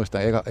muistan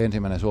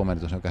ensimmäinen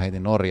suomennetys, joka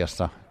heitin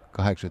Norjassa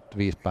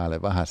 85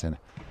 päälle vähäsen.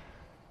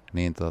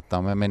 Niin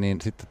mä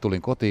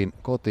tulin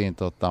kotiin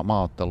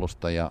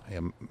maaottelusta ja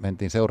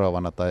mentiin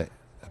seuraavana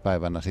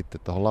päivänä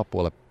sitten tuohon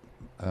Lapualle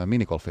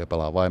minigolfia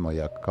pelaa vaimon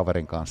ja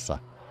kaverin kanssa.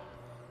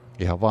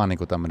 Ihan vaan niin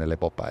kuin tämmöinen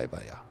lepopäivä.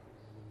 Ja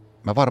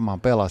mä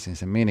varmaan pelasin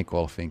sen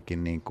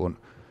minigolfinkin niin kuin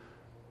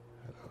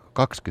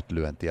 20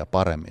 lyöntiä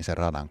paremmin sen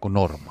radan kuin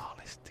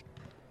normaalisti.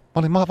 Mä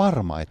olin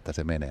varma, että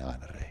se menee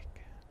aina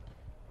reikään.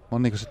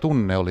 Niin kuin se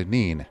tunne oli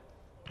niin.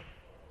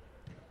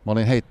 Mä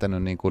olin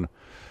heittänyt niin kuin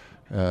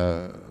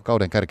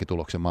kauden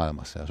kärkituloksen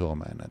maailmassa ja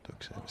Suomen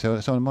ennätyksen.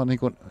 Se on niin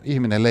kuin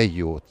ihminen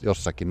leijuu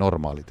jossakin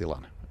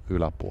normaalitilan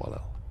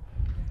yläpuolella.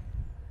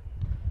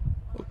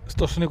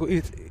 Tuossa on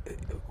niin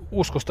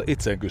uskosta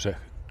itseen kyse.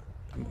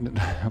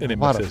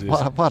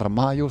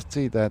 Varmaan just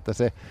siitä, että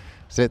se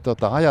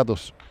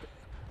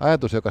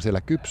ajatus, joka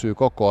siellä kypsyy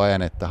koko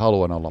ajan, että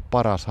haluan olla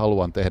paras,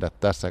 haluan tehdä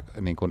tässä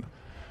niin kuin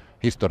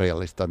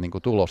historiallista niin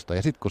kuin tulosta.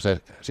 Ja sitten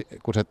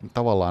kun se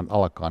tavallaan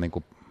alkaa niin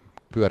kuin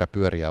pyörä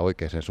pyöriä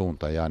oikeaan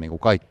suuntaan ja niin kuin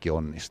kaikki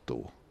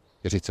onnistuu,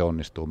 ja sitten se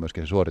onnistuu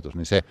myöskin se suoritus,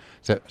 niin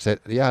se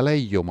jää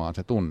leijumaan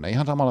se tunne.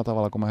 Ihan samalla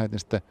tavalla, kun mä heitin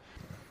sitten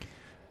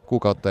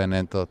kuukautta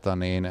ennen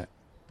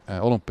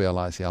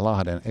olympialaisia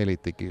Lahden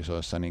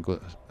eliittikisoissa niin kuin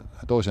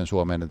toisen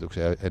Suomen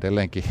ennätyksen ja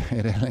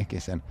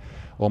edelleenkin sen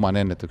oman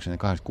ennätyksen,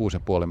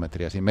 86,5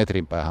 metriä siinä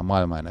metrin päähän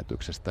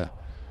maailmanennätyksestä.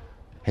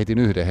 Heitin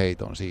yhden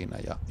heiton siinä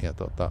ja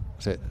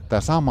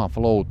tämä sama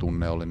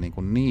flow-tunne oli niin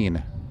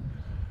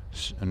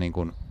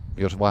kuin,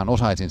 jos vaan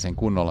osaisin sen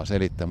kunnolla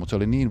selittää, mutta se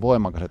oli niin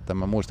voimakas, että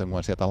mä muistan, kun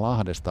mä sieltä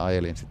Lahdesta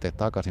ajelin sitten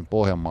takaisin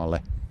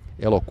Pohjanmaalle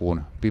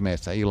elokuun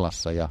pimeässä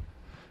illassa ja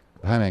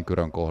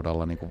Hämeenkyrön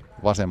kohdalla niin kuin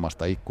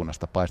vasemmasta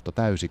ikkunasta paistoi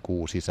täysi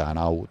kuu sisään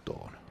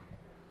autoon.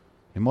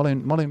 Niin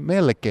mä olin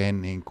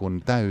melkein niin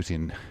kuin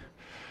täysin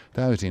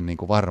niin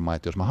kuin varma,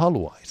 että jos mä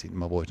haluaisin,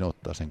 mä voisin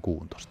ottaa sen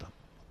kuun tuosta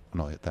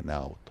tänne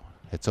autoon.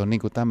 Et se on niin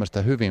kuin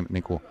tämmöistä hyvin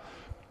niin kuin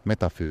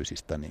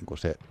metafyysistä niin kuin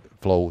se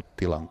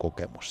flow-tilan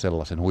kokemus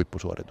sellaisen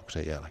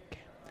huippusuorituksen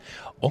jälkeen.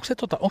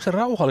 Onko se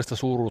rauhallista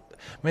suuruutta?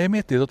 Me ei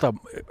miettiä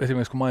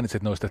esimerkiksi kun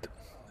mainitsit noista, että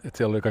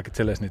siellä oli kaikki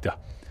Zelesnit ja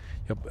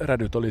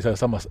rädyt oli siellä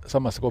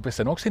samassa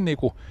kopissa. Onko siinä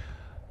niinku,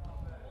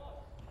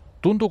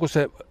 tuntuuko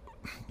se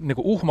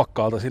niinku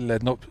uhmakkaalta silleen,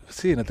 että no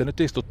siinä te nyt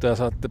istutte ja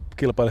saatte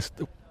kilpailla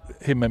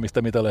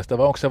himmemmistä mitaleista,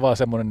 vai onko se vaan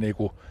semmoinen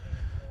niinku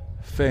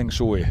feng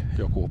shui,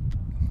 joku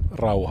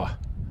rauha?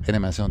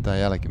 Enemmän se on tämä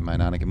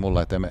jälkimmäinen ainakin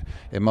mulla, että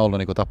en mä ollut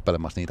niinku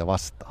tappelemassa niitä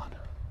vastaan,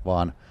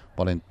 vaan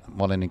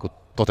mä olin niinku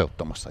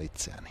toteuttamassa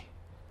itseäni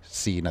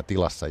siinä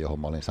tilassa, johon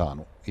mä olin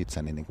saanut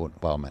itseni niinku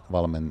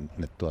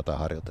valmennettua tai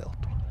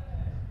harjoiteltua.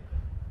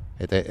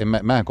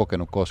 Mä en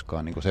kokenut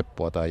koskaan niinku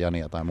Seppoa tai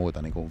Jania tai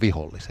muita niinku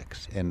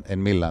viholliseksi, en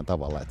millään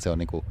tavalla, että se on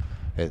niinku,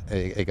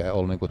 eikä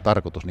ollut niinku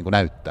tarkoitus niinku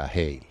näyttää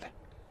heille.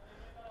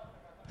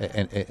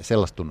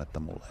 Sellaista tunnetta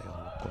mulla ei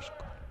ollut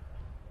koskaan.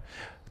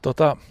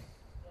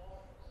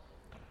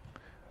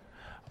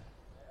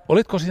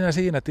 Olitko sinä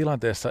siinä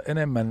tilanteessa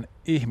enemmän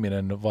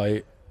ihminen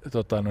vai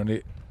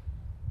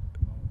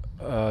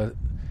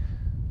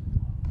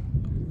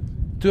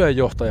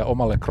työjohtaja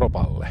omalle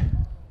kropalle?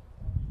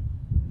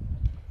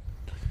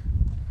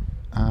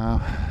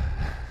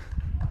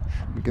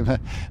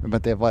 Mä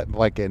teen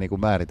vaikea niin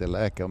kuin määritellä.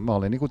 Ehkä mä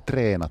olin niin kuin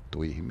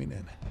treenattu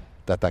ihminen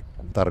tätä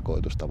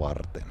tarkoitusta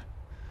varten,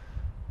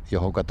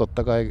 johonka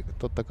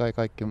totta kai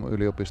kaikki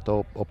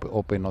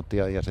yliopisto-opinnot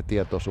ja se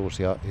tietoisuus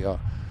ja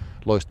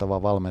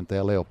loistava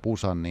valmentaja Leo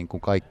Pusan niin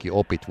kuin kaikki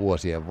opit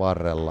vuosien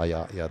varrella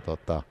ja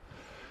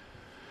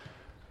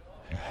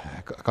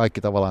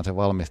kaikki tavallaan se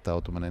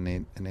valmistautuminen,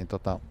 niin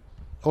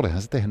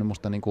olihan se tehnyt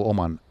musta niin kuin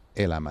oman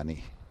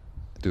elämäni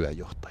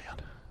työjohtajan.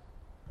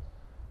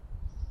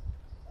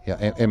 Ja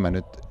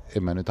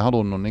en mä nyt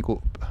halunnut niin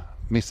kuin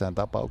missään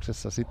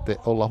tapauksessa sitten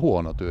olla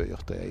huono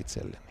työjohtaja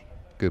itselleni.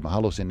 Kyllä mä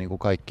halusin niin kuin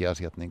kaikki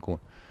asiat niin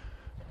kuin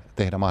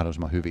tehdä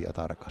mahdollisimman hyvin ja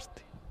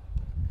tarkasti.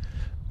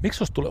 Miksi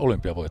susta tuli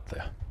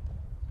olympiavoittaja?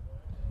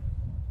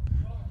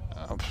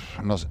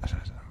 No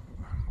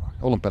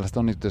olympialaisista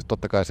on nyt,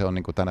 totta kai se on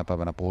niin kuin tänä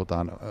päivänä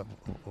puhutaan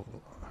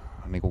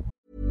niin kuin.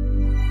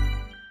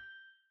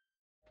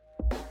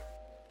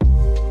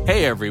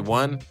 Hey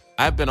everyone,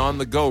 I've been on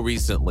the go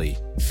recently.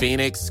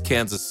 Phoenix,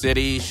 Kansas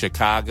City,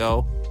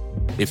 Chicago.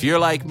 If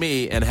you're like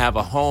me and have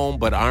a home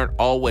but aren't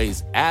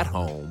always at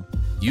home,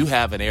 you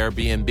have an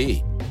Airbnb.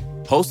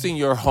 Hosting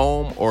your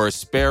home or a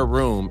spare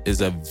room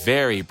is a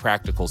very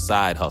practical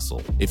side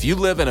hustle. If you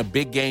live in a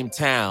big game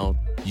town,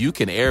 you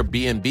can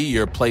Airbnb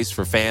your place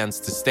for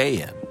fans to stay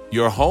in.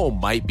 Your home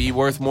might be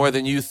worth more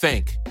than you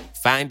think.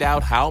 Find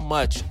out how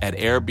much at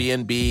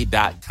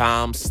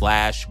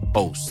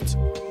airbnb.com/host.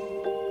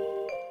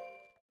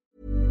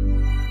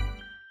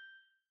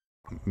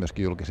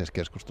 Myöskin julkisessa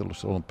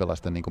keskustelussa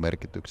olympialaisten niin kuin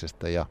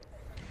merkityksestä ja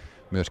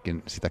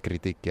myöskin sitä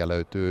kritiikkiä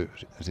löytyy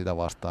sitä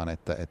vastaan,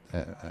 että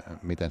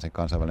miten se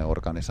kansainvälinen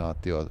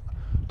organisaatio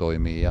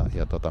toimii ja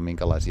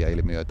minkälaisia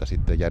ilmiöitä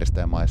sitten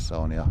järjestäjämaissa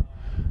on ja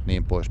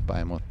niin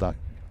poispäin, mutta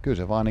kyllä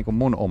se vaan niin kuin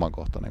mun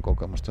omakohtainen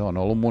kokemus, se on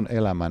ollut mun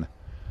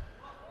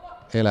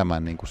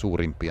elämän niin kuin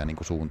suurimpia niin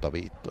kuin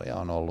suuntaviittoja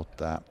on ollut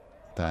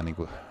tämä niin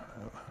kuin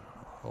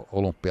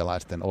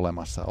olympialaisten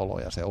olemassaolo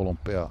ja se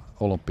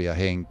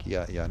olympiahenki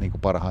ja niin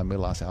kuin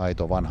parhaimmillaan se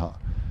aito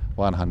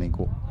vanha niin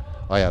kuin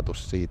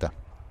ajatus siitä,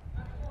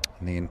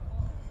 niin,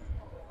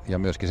 ja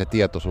myöskin se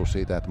tietoisuus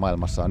siitä, että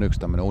maailmassa on yksi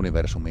tämmöinen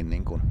universumin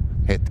niin kuin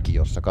hetki,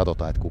 jossa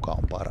katsotaan, että kuka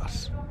on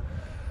paras.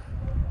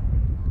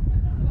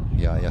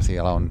 Ja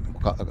siellä on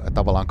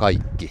tavallaan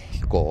kaikki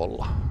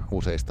koolla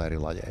useista eri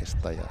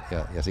lajeista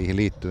ja siihen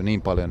liittyy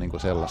niin paljon niin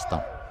kuin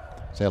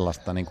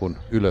sellaista niin kuin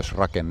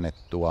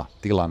ylösrakennettua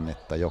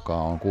tilannetta, joka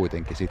on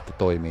kuitenkin sitten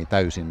toimii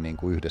täysin niin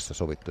kuin yhdessä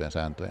sovittujen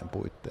sääntöjen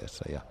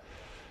puitteissa. Ja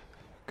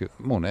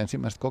mun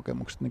ensimmäiset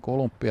kokemukset niin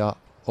kuin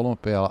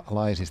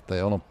olympialaisista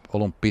ja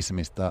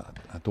olympismista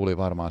tuli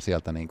varmaan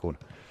sieltä niin kuin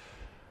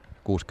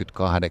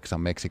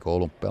 68 Meksikon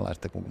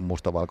olympialaisista, kun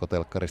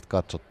mustavalkotelkkarista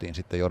katsottiin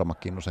sitten Jorma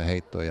Kinnusen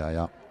heittoja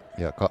ja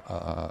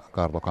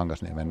Kaarlo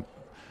Kangasniemen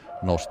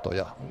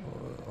nostoja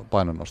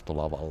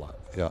painonnostolavalla.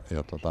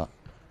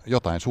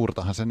 Jotain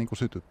suurtahan se niin kuin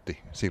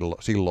sytytti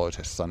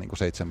silloisessa niin kuin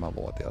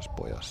 7-vuotias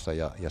pojassa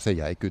ja se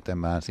jäi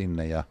kytemään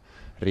sinne ja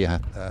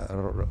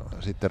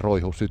sitten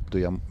roihu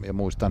syttyi ja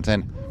muistan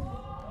sen,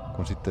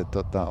 kun sitten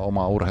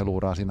omaa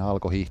urheiluuraa siinä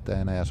alkoi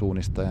hiihtäjänä ja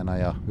suunnistajana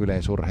ja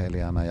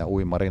yleisurheilijana ja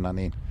uimarina,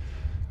 niin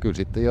kyllä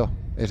sitten jo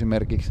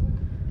esimerkiksi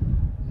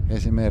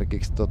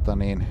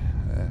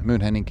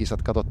Münchenin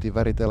kisat katsottiin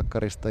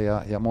väritelkkarista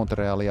ja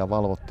Montrealia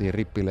valvottiin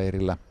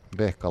rippileirillä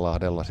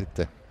Vehkalahdella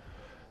sitten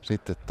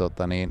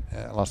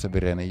Lasse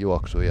Virenin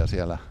juoksuja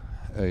siellä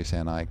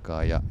öiseen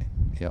aikaan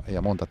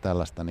ja monta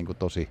tällaista niin kuin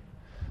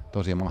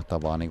tosi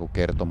mahtavaa niin kuin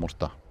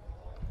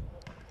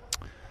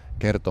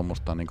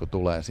kertomusta niin kuin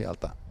tulee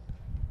sieltä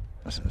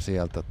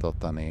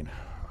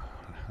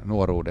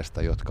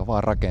nuoruudesta, jotka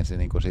vaan rakensi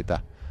niin kuin sitä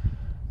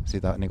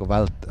niin kuin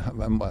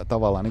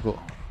tavallaan niin kuin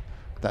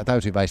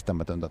täysin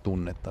väistämätöntä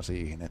tunnetta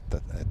siihen,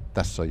 että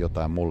tässä on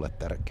jotain mulle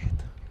tärkeää.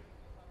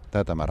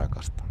 Tätä mä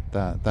rakastan.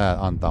 Tämä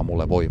antaa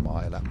mulle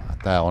voimaa elämään.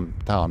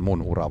 Tämä on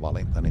mun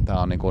uravalinta. Niin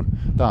tämä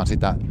on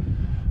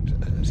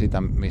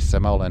sitä, missä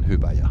mä olen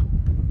hyvä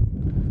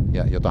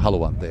ja jota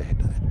haluan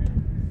tehdä.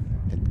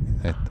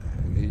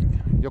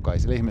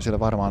 Jokaiselle ihmiselle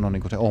varmaan on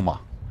niin kuin se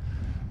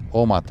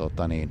oma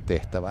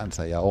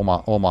tehtävänsä ja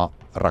oma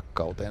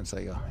rakkautensa.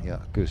 Ja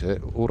kyllä se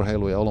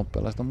urheilu ja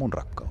olympialaiset on mun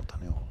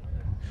rakkauteni.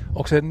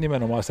 Onko se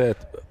nimenomaan se,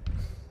 että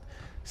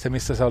se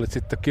missä sä olit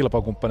sitten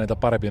kilpakumppaneita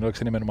parempi, niin oliko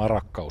se nimenomaan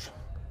rakkaus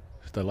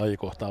sitä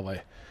lajikohtaa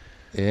vai?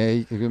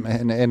 Ei,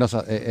 en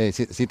osaa,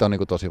 siitä on niin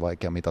kuin tosi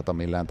vaikea mitata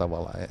millään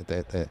tavalla.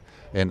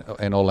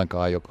 En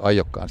ollenkaan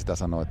aiokkaan sitä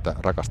sanoa, että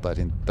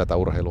rakastaisin tätä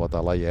urheilua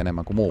tai lajia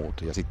enemmän kuin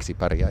muut ja siksi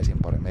pärjäisin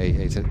paremmin.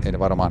 Ei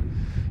varmaan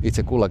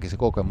itse kullakin se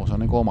kokemus on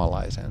niin kuin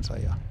omanlaisensa.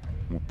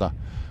 Mutta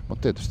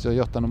tietysti se on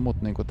johtanut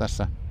mut niin kuin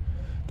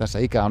tässä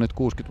ikä on nyt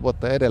 60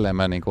 vuotta edelleen,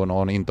 mä niin kuin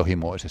olen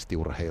intohimoisesti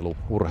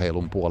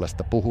urheilun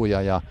puolesta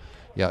puhuja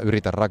ja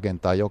yritän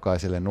rakentaa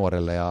jokaiselle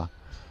nuorelle ja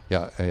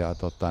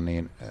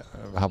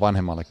vähän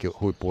vanhemmallekin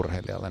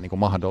huippu-urheilijalle niin kuin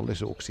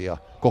mahdollisuuksia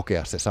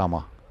kokea se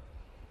sama,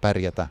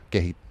 pärjätä,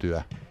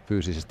 kehittyä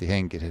fyysisesti,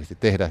 henkisesti,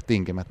 tehdä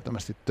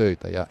tinkimättömästi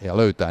töitä ja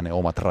löytää ne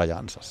omat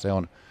rajansa.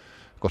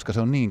 Koska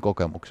se on niin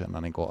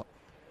kokemuksena niin kuin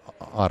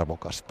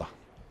arvokasta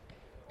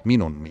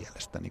minun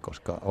mielestäni,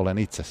 koska olen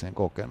itse sen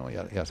kokenut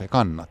ja se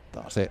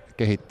kannattaa. Se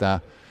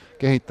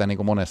kehittää niin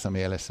kuin monessa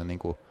mielessä niin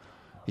kuin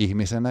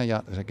ihmisenä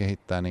ja se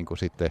kehittää niin kuin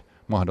sitten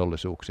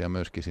mahdollisuuksia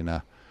myöskin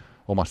siinä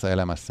omassa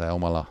elämässä ja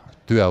omalla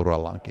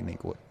työurallaankin niin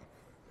kuin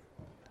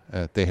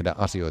tehdä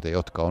asioita,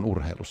 jotka on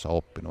urheilussa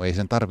oppinut. Ei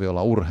sen tarvitse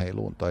olla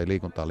urheiluun tai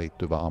liikuntaan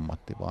liittyvä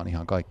ammatti, vaan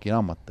ihan kaikkiin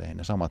ammatteihin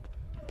ja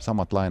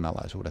samat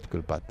lainalaisuudet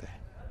kyllä pätee.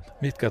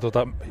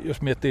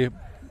 Jos miettii,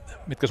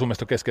 mitkä sun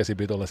mielestä on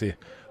keskeisimpiä tuollaisia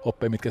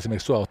oppeja, mitkä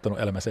esimerkiksi sua on ottanut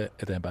elämässä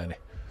eteenpäin,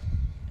 niin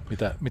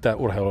mitä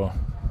urheilu on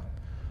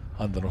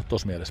antanut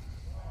tuossa mielessä?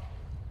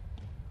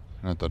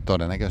 No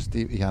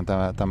todennäköisesti ihan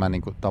tämä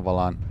niin kuin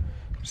tavallaan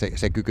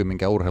se kyky,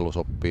 minkä urheilus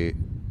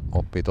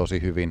oppii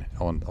tosi hyvin,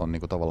 on niin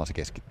kuin tavallaan se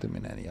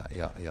keskittyminen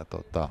ja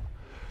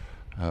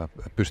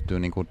pystyy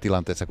niin kuin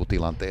tilanteessa kuin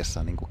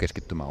tilanteessa niin kuin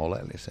keskittymään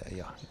oleelliseen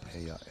ja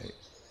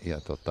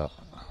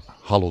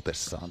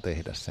halutessaan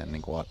tehdä sen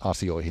niin kuin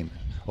asioihin,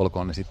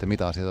 olkoon ne sitten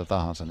mitä asioita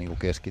tahansa, niin kuin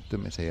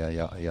keskittymisen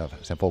ja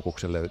sen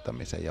fokuksen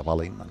löytämisen ja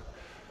valinnan.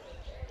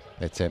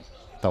 Että se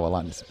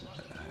tavallaan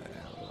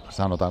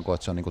sanotaanko,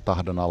 että se on niin kuin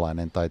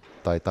tahdonalainen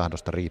tai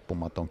tahdosta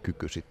riippumaton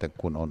kyky sitten,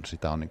 kun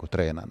sitä on niin kuin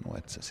treenannut.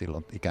 Että se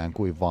silloin ikään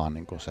kuin vaan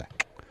niin kuin se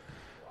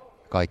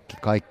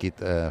kaikki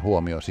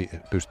huomio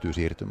pystyy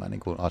siirtymään niin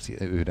kuin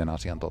yhden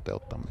asian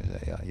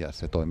toteuttamiseen. Ja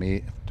se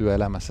toimii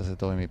työelämässä, se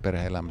toimii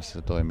perhe-elämässä,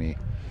 se toimii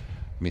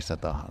missä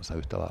tahansa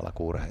yhtä lailla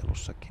kuin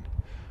urheilussakin.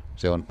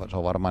 Se on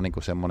varmaan niin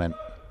kuin semmoinen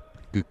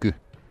kyky,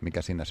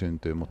 mikä siinä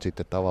syntyy, mutta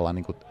sitten tavallaan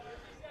niin kuin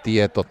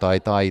tieto tai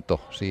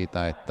taito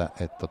siitä, että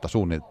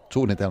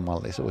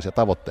suunnitelmallisuus ja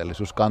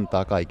tavoitteellisuus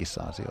kantaa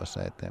kaikissa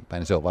asioissa eteenpäin.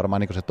 Niin se on varmaan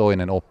niin kuin se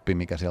toinen oppi,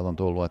 mikä sieltä on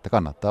tullut, että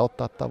kannattaa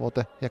ottaa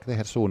tavoite ja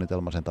tehdä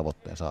suunnitelma sen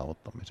tavoitteen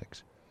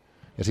saavuttamiseksi.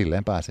 Ja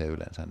silleen pääsee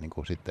yleensä niin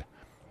kuin sitten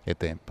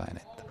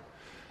eteenpäin.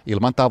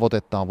 ilman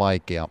tavoitetta on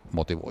vaikea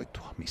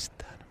motivoitua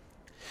mistään.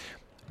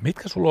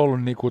 Mitkä sulla on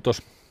ollut niinku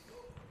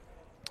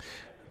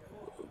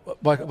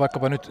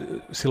vaikkapa nyt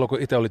silloin,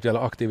 kun itse olit vielä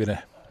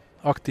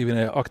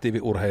aktiivinen ja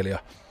aktiiviurheilija,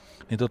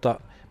 niin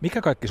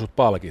mikä kaikki sut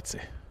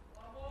palkitsi?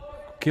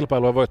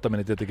 Kilpailujen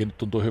voittaminen tietenkin nyt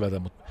tuntuu hyvältä,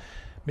 mutta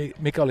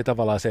mikä oli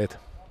tavallaan se, että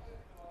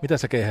mitä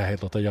sä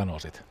keihäheitolta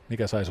janosit?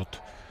 Mikä sai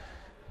sut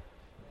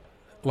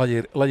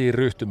lajiin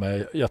ryhtymään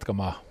ja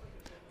jatkamaan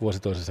vuosi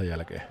toisensa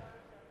jälkeen?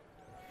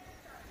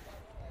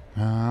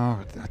 No,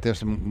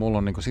 tietysti mulla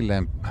on niinku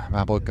silleen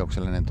vähän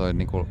poikkeuksellinen toi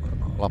niinku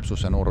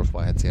lapsuus- ja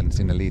nuoruusvaiheet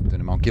sinne liittyy.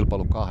 Niin mä oon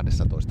kilpailu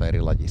 12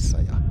 eri lajissa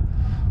ja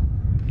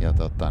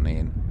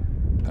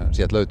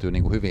sieltä löytyy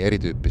niinku hyvin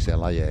erityyppisiä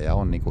lajeja.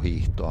 On niinku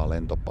hiihtoa,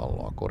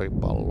 lentopalloa,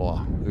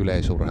 koripalloa,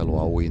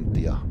 yleisurheilua,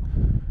 uintia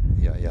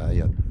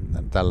ja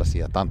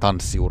tällaisia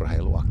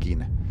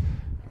tanssiurheiluakin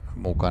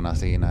mukana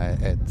siinä.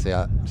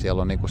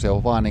 Siellä on niinku, se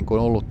on vaan niinku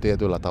ollut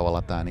tietyllä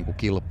tavalla tämä niinku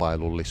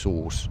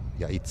kilpailullisuus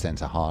ja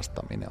itsensä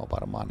haastaminen on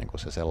varmaan niinku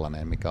se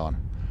sellainen, mikä on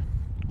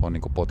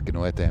niinku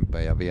potkinut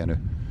eteenpäin ja vienyt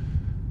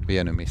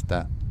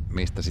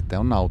mistä sitten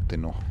on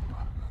nauttinut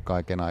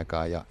kaiken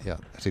aikaa. Ja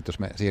sitten jos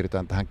me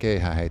siirrytään tähän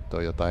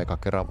keihäänheittoon, jota eka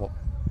kerran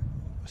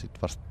sit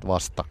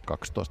vasta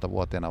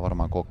 12-vuotiaana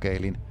varmaan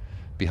kokeilin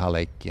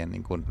pihaleikkien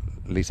niin kun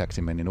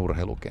lisäksi menin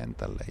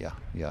urheilukentälle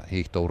ja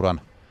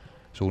hiihtouran,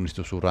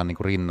 suunnistusuran niin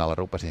kun rinnalla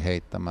rupesin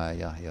heittämään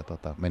ja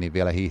menin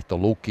vielä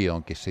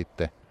hiihtolukioonkin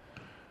sitten.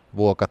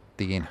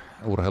 Vuokattiin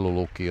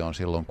urheilulukioon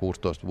silloin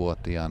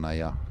 16-vuotiaana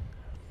ja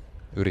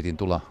yritin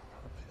tulla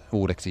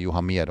uudeksi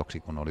Juha Miedoksi,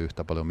 kun oli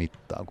yhtä paljon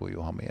mittaa kuin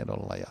Juha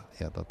Miedolla.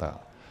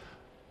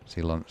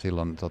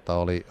 Silloin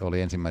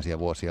oli ensimmäisiä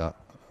vuosia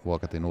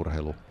Vuokatin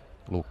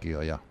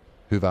urheilulukio ja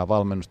hyvää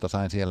valmennusta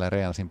sain siellä ja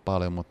reenasin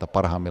paljon, mutta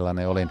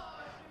parhaimmillaan olin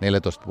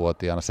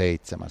 14-vuotiaana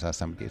 7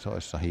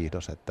 SM-kisoissa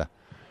hiihdossa, että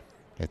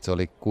se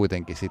oli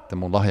kuitenkin sitten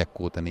mun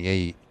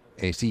lahjakkuuteni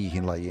ei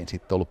siihen lajiin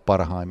sitten ollut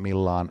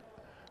parhaimmillaan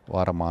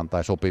varmaan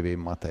tai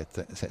sopivimmat,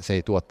 että se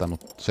ei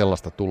tuottanut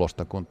sellaista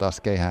tulosta, kun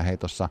taas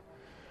keihäänheitossa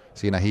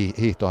siinä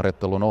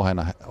hiihtoharjoittelun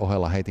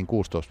ohella heitin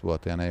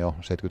 16-vuotiaana jo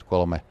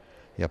 73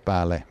 ja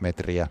päälle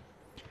metriä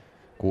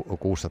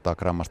 600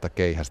 grammasta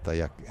keihästä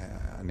ja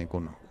niin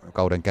kuin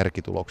kauden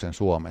kärkituloksen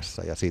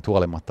Suomessa ja siitä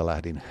huolimatta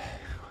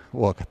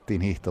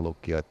vuokattiin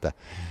hiihtolukio, että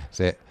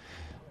se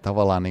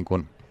tavallaan niin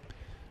kuin,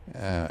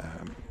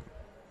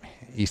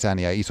 isän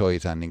ja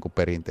isoisän niin kuin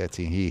perinteet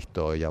siihen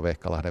hiihtoon ja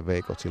Vehkalahden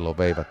Veikot silloin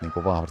veivät niin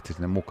kuin vahvasti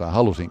sinne mukaan.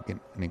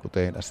 Halusinkin niin kuin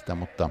tehdä sitä,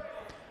 mutta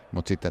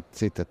sitten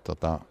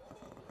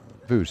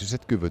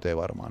fyysiset kyvyt ei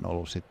varmaan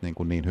ollut sit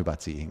niin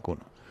hyvät siihen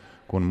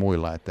kuin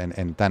muilla, että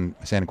en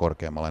sen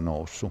korkeammalle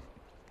noussut.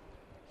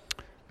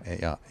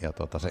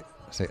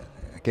 Se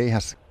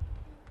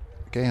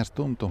keihäs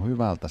tuntui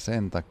hyvältä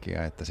sen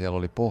takia, että siellä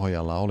oli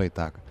pohjalla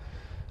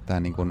tämä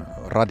niin kuin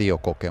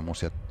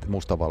radiokokemus ja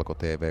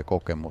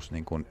mustavalko-TV-kokemus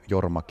niin kuin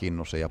Jorma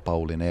Kinnusen ja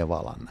Pauli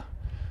Nevalan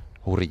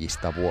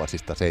hurjista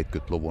vuosista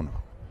 70-luvun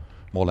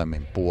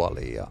molemmin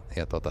puoliin.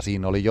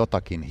 Siinä oli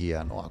jotakin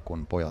hienoa,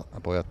 kun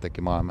pojat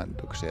teki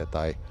maailmanennätyksiä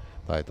tai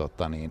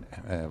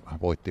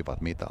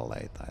voittivat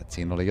mitalleita. Et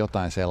siinä oli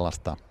jotain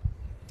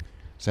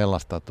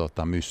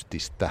sellaista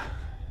mystistä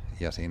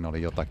ja siinä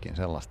oli jotakin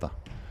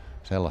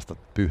sellaista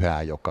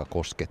pyhää, joka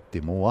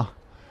kosketti mua.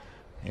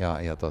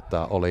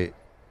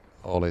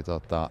 Oli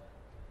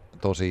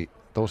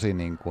tosi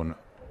niin kuin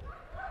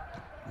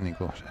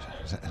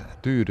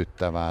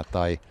tyydyttävää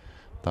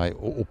tai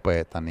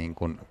upeata niin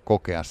kuin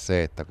kokea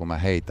se, että kun mä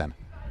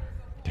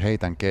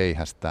heitän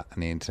keihästä,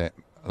 niin se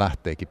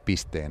lähteekin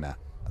pisteenä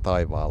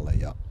taivaalle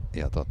ja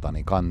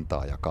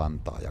kantaa ja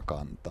kantaa ja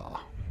kantaa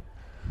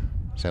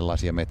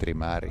sellaisia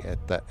metrimääriä,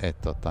 että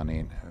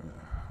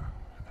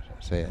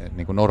se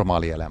niin kuin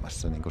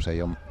normaalielämässä niin kuin se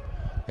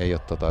ei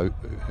ole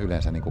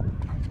yleensä niin kuin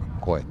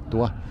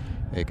koettua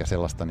eikä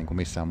sellaista niin kuin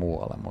missään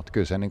muualla, mutta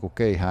kyllä se niin kuin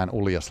keihään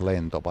uljas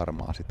lento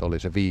varmaan sit oli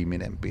se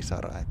viimeinen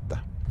pisara, että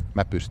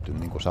mä pystyn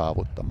niin kuin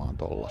saavuttamaan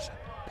tollasen.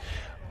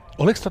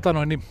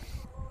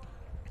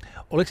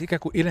 Oliko ikään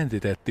kuin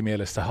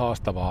identiteettimielessä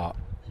haastavaa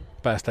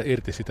päästä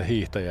irti siitä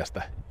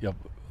hiihtäjästä ja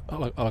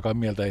alkaa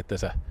mieltää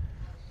itsensä,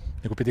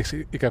 niin kuin pitikö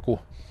ikään kuin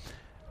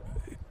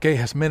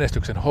keihäs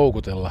menestyksen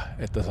houkutella,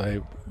 että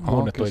sai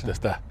muunnettua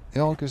itsestä?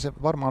 Joo, kyllä se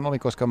varmaan oli,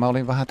 koska mä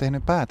olin vähän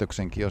tehnyt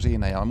päätöksenkin jo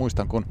siinä ja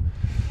muistan, kun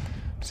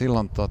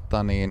silloin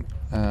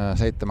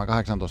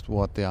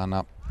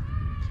 7-18-vuotiaana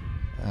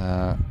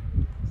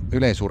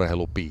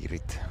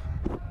yleisurheilupiirit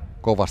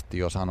kovasti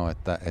jo sanoi,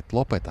 että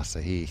lopeta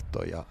se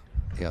hiihto ja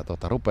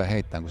rupea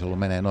heittämään, kun sulla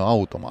menee noin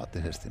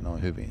automaattisesti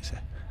noin hyvin se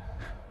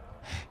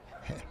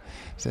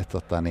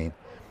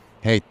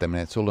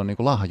heittäminen, että sulla on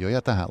niinku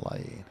lahjoja tähän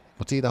lajiin.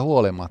 Mutta siitä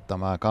huolimatta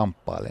mä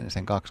kamppailin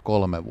sen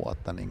 2-3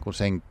 vuotta niinku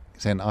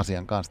sen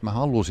asian kanssa. Mä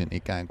halusin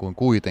ikään kuin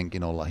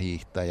kuitenkin olla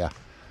hiihtäjä.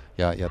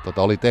 Ja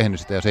oli tehnyt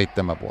sitä jo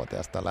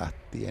 7-vuotiaasta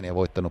lähtien ja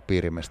voittanut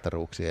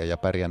piirimestaruuksia ja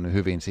pärjännyt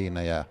hyvin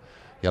siinä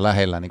ja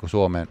lähellä niin kuin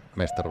Suomen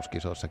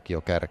mestaruuskisoissakin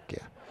jo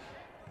kärkeä.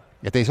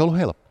 Et ei se ollut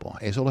helppoa.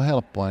 Ei se ollut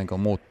helppoa niin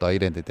kuin muuttaa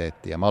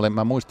identiteettiä.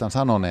 Mä muistan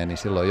sanoneeni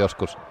silloin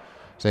joskus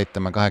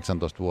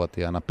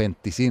 7-18-vuotiaana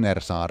Pentti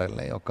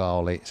Sinersaarelle, joka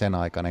oli sen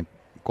aikainen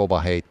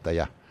kova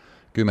heittäjä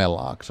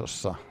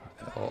Kymenlaaksossa.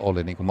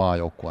 Oli niin kuin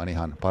maajoukkueen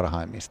ihan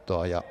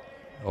parhaimmistoa ja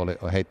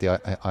heitti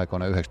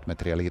aikoina 90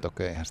 metriä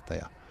liitokeihästä.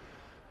 Ja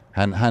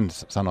hän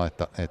sanoi,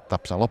 että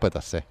Tapsa,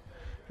 lopeta se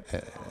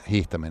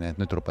hiihtäminen,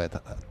 että nyt rupeaa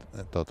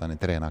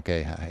treenaamaan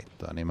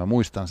keihäänheittoa. Niin mä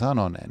muistan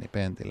sanoneeni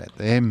Pentille,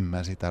 että en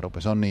mä sitä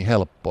rupea, se on niin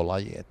helppo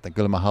laji, että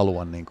kyllä mä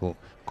haluan niin kuin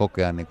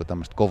kokea niin kuin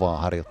tämmöistä kovaa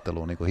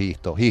harjoittelua, niin kuin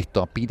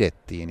hiihtoa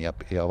pidettiin ja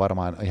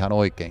varmaan ihan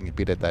oikeinkin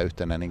pidetään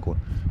yhtenä niin kuin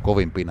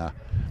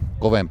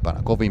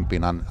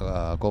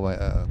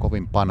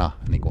kovimpana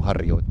niin kuin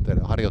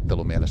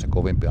harjoittelumielessä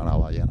kovimpana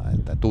lajina,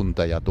 että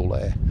tunteja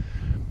tulee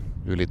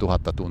yli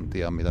 1000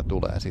 tuntia, mitä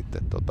tulee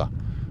sitten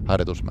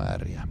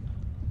harjoitusmääriä.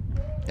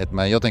 Et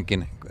mä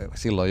jotenkin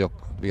silloin jo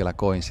vielä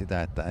koin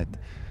sitä, että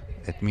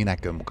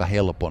minäkö muka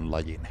helpon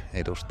lajin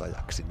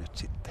edustajaksi nyt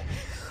sitten.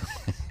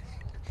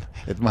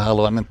 Että mä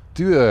haluan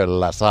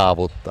työllä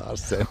saavuttaa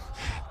sen,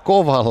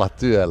 kovalla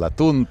työllä,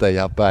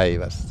 tunteja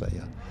päivässä.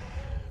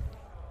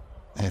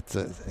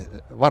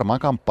 Varmaan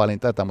kamppailin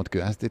tätä, mutta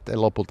kyllähän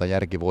sitten lopulta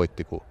järki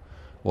voitti, kun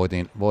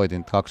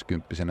voitin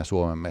 20-vuotiaana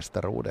Suomen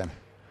mestaruuden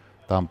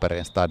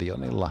Tampereen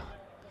stadionilla.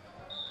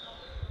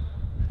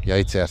 Ja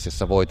itse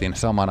asiassa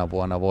samana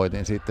vuonna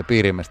sitten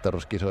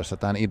piirimestaruuskisoissa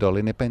tämän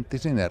idolini Pentti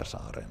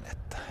Sinersaaren,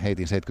 että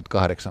heitin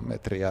 78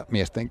 metriä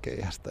miesten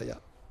keihästä ja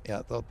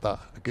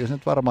kyllä se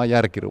nyt varmaan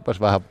järki rupesi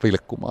vähän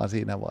vilkkumaan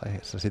siinä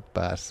vaiheessa sit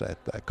päässä,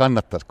 että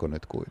kannattaisiko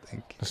nyt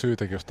kuitenkin. No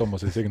syytäkin, jos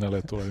tommosia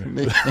signaaleja tulee.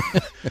 Niin.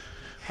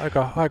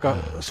 aika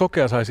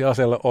sokea saisi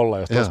aseelle olla,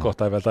 jos tässä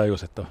kohtaa vielä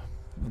tajus, että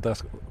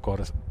tässä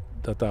kohdassa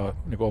tätä on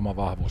niin oma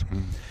vahvuus.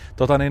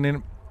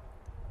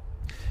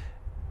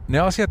 Ne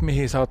asiat,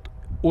 mihin sä oot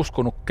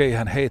uskonut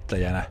keihään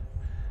heittäjänä,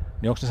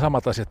 niin onko ne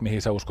samat asiat,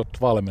 mihin sä uskot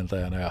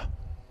valmentajana ja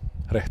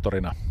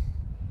rehtorina?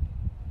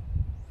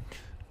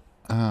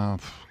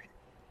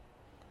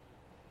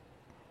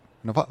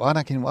 No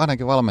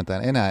ainakin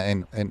valmentajan. Enää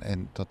en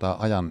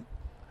ajan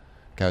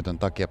käytön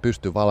takia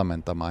pysty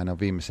valmentamaan. En ole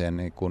viimeiseen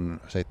niin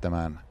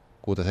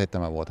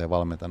 6-7 vuoteen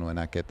valmentanut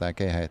enää ketään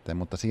keihäheittäjää,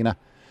 mutta siinä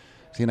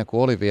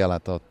kun oli vielä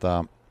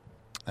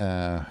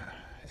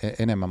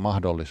enemmän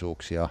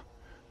mahdollisuuksia,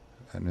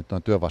 nyt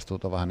on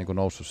työvastuut on vähän niin kuin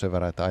noussut sen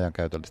verran, että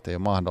ajankäytöllisesti ei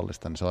ole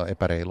mahdollista, niin se on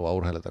epäreilua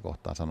urheilijoita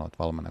kohtaan sanoa, että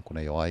valmennan, kun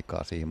ei ole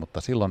aikaa siihen.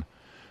 Mutta silloin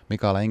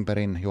Mikael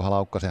Engbergin, Juha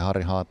Laukkasen,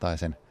 Harri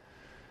Haataisen,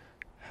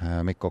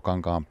 Mikko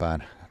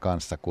Kankaanpään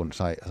kanssa, kun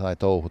sai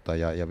touhuta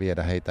ja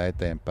viedä heitä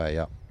eteenpäin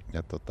ja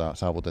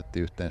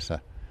saavutettiin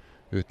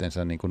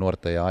yhteensä niin kuin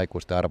nuorten ja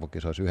aikuisten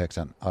arvokisoissa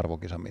 9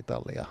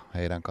 arvokisamitalia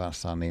heidän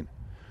kanssaan, niin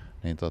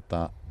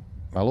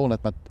mä luulen,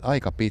 että mä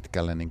aika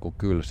pitkälle niin kuin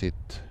kyllä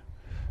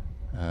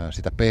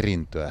sitä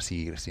perintöä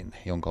siirsin,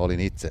 jonka olin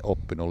itse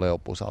oppinut Leo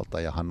Pusalta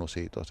ja Hannu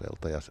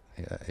Siitoselta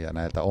ja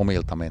näiltä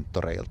omilta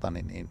mentoreilta,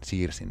 niin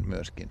siirsin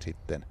myöskin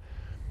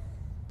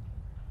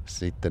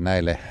sitten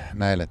näille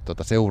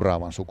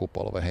seuraavan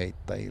sukupolven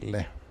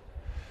heittäjille.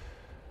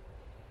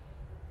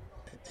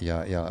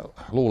 Ja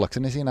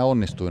luullakseni siinä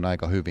onnistuin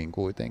aika hyvin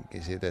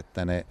kuitenkin,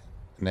 että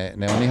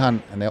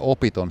ne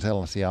opit on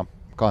sellaisia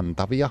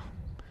kantavia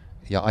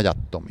ja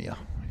ajattomia,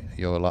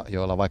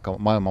 joilla vaikka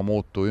maailma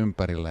muuttuu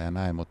ympärillä ja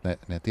näin, mutta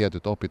ne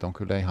tietyt opit on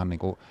kyllä ihan niin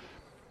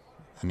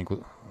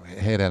kuin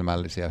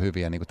hedelmällisiä,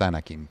 hyviä niin kuin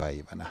tänäkin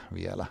päivänä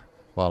vielä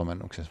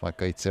valmennuksessa,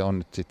 vaikka itse on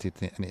nyt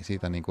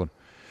siitä niin kuin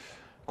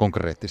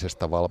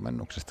konkreettisesta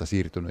valmennuksesta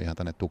siirtynyt ihan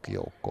tänne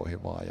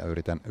tukijoukkoihin vaan ja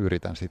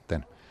yritän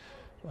sitten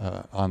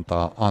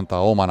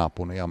antaa oman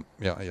apuni ja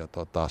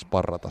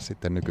sparrata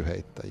sitten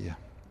nykyheittäjiä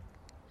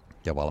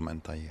ja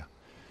valmentajia.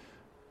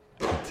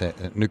 Se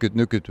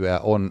nykytyö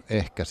on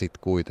ehkä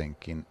sitten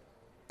kuitenkin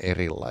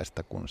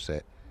erilaista kuin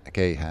se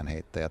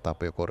keihäänheittäjä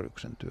Tapio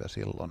Korjuksen työ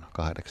silloin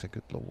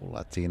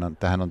 80-luvulla.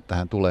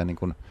 Tähän tulee niin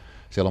kuin,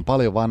 siellä on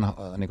paljon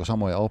niin kuin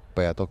samoja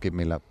oppeja toki,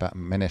 millä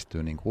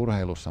menestyy niin kuin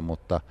urheilussa,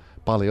 mutta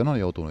paljon on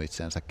joutunut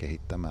itseensä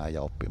kehittämään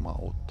ja oppimaan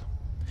uutta.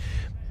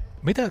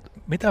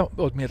 Mitä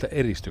olet mieltä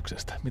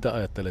edistyksestä? Mitä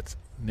ajattelet?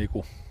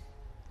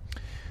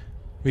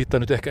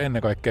 Viittaan nyt ehkä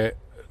ennen kaikkea,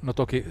 no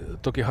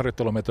toki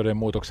harjoittelumetodien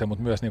muutokseen,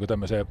 mutta myös niin kuin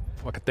tämmöiseen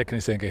vaikka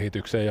tekniseen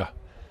kehitykseen ja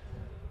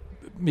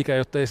mikä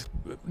jottei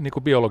niin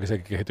kuin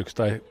biologiseen kehitykseen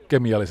tai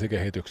kemialliseen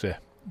kehitykseen,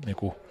 niin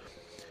kuin,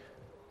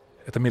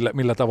 että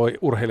millä tavoin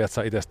urheilijat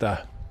saa itsestään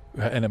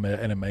yhä enemmän ja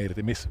enemmän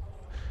irti. Missä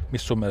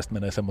sun mielestä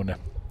menee semmoinen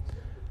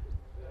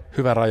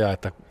hyvä raja,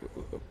 että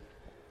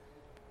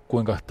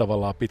kuinka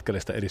tavallaan pitkälle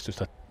sitä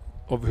edistystä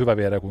on hyvä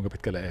viedä ja kuinka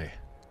pitkälle ei?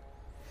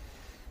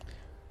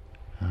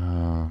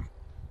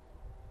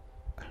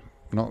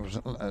 No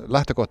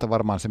lähtökohta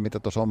varmaan se, mitä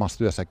tuossa omassa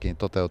työssäkin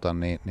toteutan,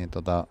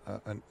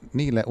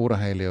 niille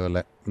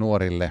urheilijoille,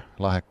 nuorille,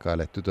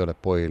 lahjakkaille, tytöille,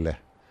 pojille,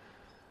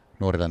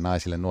 nuorille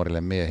naisille,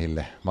 nuorille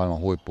miehille, maailman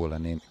huipuille,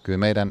 niin kyllä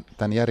meidän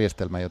tämän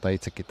järjestelmän, jota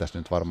itsekin tässä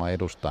nyt varmaan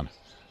edustan,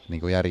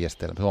 niin kuin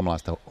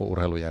suomalaista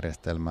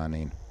urheilujärjestelmää,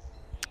 niin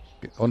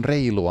on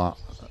reilua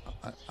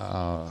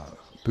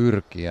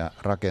pyrkiä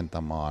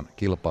rakentamaan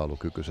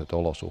kilpailukykyiset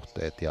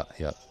olosuhteet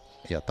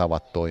ja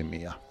tavat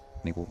toimia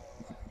niin kuin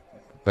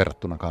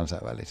verrattuna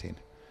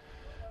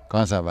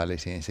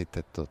kansainvälisiin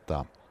sitten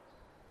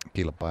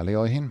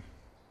kilpailijoihin.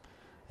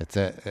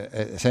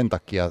 Sen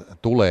takia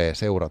tulee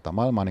seurata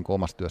maailmaa, niin kuin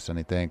omassa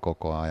työssäni teen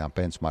koko ajan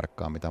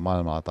benchmarkkaa, mitä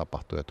maailmalla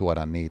tapahtuu, ja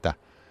tuoda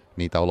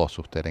niitä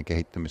olosuhteiden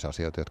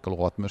kehittymisasioita, jotka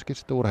luovat myöskin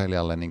sitten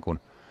urheilijalle niin kuin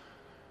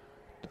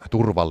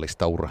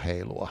turvallista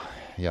urheilua.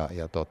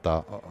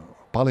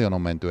 Paljon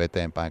on menty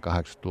eteenpäin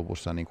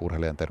 80-luvussa niin kuin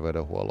urheilijan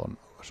terveydenhuollon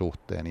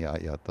suhteen ja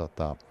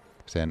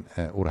sen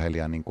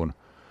urheilijan niin kuin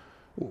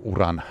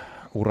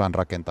uran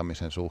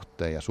rakentamisen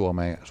suhteen, ja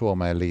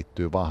Suomeen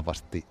liittyy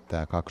vahvasti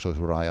tämä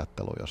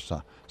kaksoisura-ajattelu,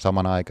 jossa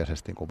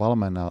samanaikaisesti kun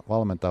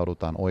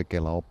valmentaudutaan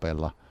oikeilla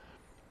opeilla,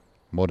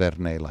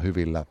 moderneilla,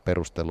 hyvillä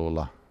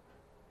perusteluilla,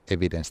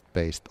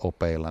 evidence-based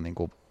opeilla niin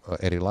kuin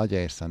eri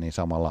lajeissa, niin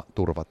samalla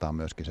turvataan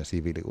myöskin se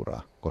siviiliura,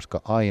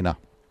 koska aina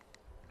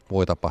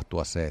voi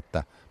tapahtua se,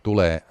 että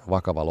tulee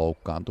vakava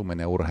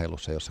loukkaantuminen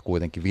urheilussa, jossa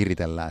kuitenkin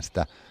viritellään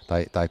sitä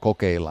tai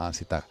kokeillaan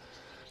sitä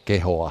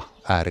kehoa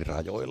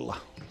äärirajoilla.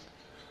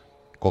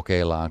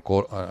 Kokeillaan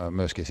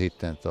myöskin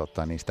sitten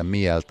niistä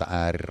mieltä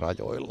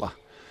äärirajoilla.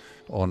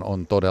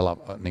 On todella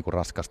niin kuin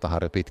raskasta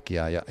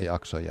pitkiä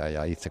jaksoja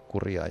ja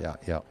itsekuria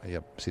ja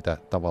sitä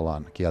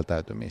tavallaan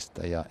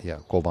kieltäytymistä ja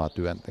kovaa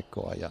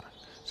työntekoa. Ja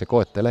se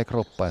koettelee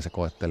kroppaa ja se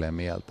koettelee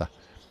mieltä.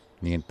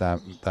 Niin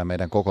tämä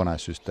meidän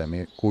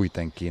kokonaissysteemi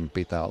kuitenkin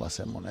pitää olla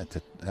semmoinen, että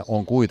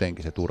on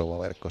kuitenkin se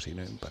turvaverkko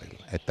siinä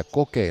ympärillä. Että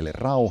kokeile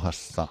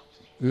rauhassa,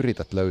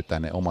 yrität löytää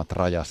ne omat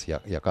rajas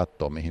ja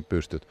katsoa mihin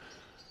pystyt,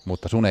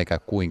 mutta sun ei käy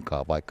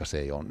kuinkaan, vaikka se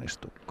ei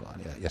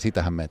onnistukaan. Ja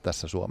sitähän me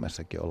tässä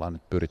Suomessakin ollaan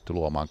nyt pyritty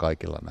luomaan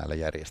kaikilla näillä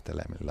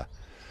järjestelmillä.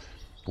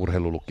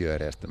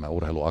 Urheilulukiojärjestelmä,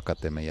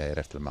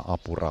 urheiluakatemiajärjestelmä,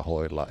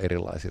 apurahoilla,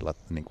 erilaisilla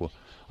niin kuin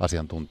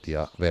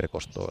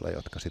asiantuntijaverkostoilla,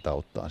 jotka sitä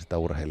auttaa sitä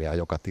urheilijaa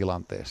joka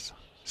tilanteessa.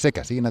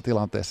 Sekä siinä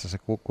tilanteessa,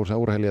 kun se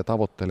urheilija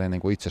tavoittelee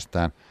niin kuin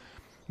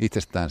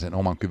itsestään sen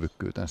oman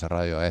kyvykkyytensä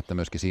rajoja, että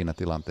myöskin siinä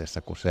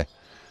tilanteessa, kun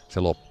se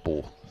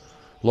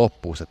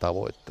loppuu se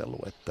tavoittelu.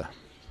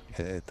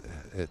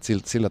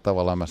 Sillä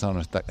tavalla mä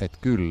sanon, että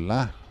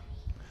kyllä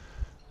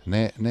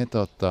ne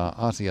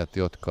asiat,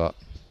 jotka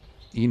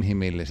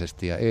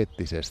inhimillisesti ja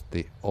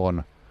eettisesti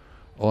on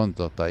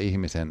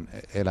ihmisen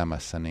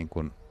elämässä niin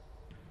kuin,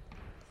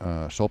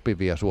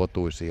 sopivia,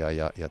 suotuisia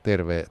ja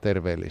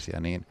terveellisiä,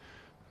 niin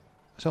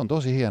se on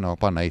tosi hienoa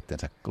panna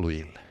itsensä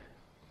lujille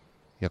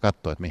ja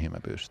katsoa, että mihin mä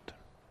pystyn.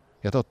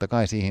 Ja totta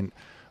kai siihen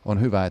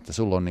on hyvä, että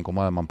sulla on niin kuin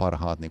maailman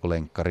parhaat niin kuin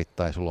lenkkarit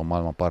tai sulla on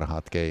maailman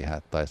parhaat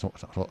keihäät tai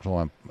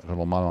sulla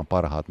on maailman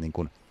parhaat niin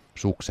kuin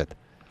sukset,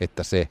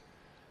 että se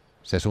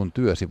sun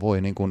työsi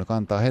voi niin kuin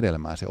kantaa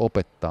hedelmää. Se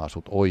opettaa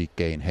sut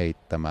oikein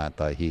heittämään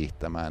tai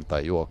hiihtämään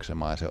tai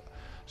juoksemaan.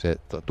 Se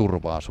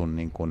turvaa sun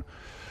niin kuin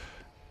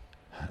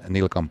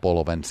nilkan,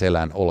 polven,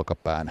 selän,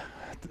 olkapään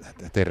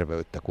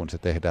terveyttä, kun se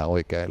tehdään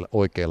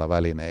oikeilla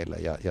välineillä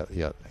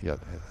ja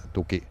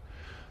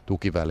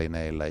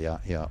tukivälineillä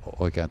ja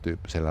oikean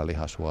tyyppisellä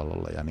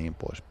lihashuollolla ja niin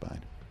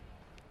poispäin.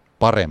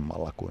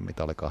 Paremmalla kuin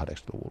mitä oli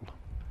 80-luvulla.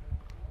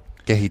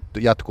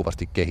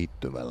 Jatkuvasti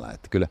kehittyvällä.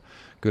 Että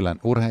kyllä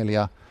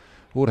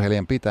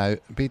urheilijan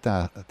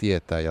pitää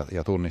tietää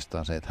ja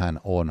tunnistaa se, että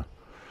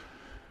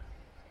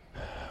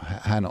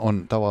hän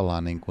on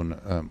tavallaan niin kuin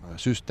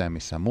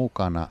systeemissä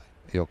mukana,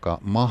 joka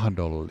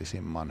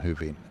mahdollisimman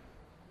hyvin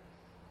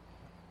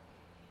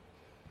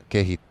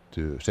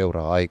kehittyy,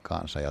 seuraa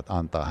aikaansa ja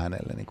antaa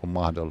hänelle niin kuin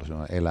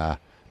mahdollisuuden elää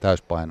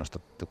täyspainosta,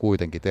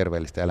 kuitenkin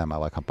terveellistä elämää,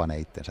 vaikka hän panee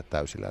itsensä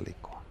täysillä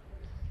likoon.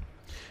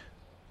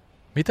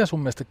 Mitä sun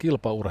mielestä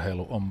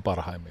kilpaurheilu on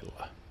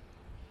parhaimmillaan?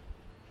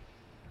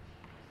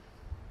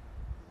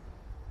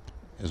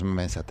 Jos mä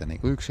menen sieltä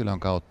niin kuin yksilön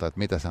kautta, että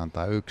mitä se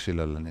antaa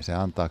yksilölle, niin se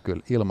antaa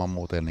kyllä ilman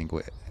muuta niin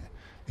kuin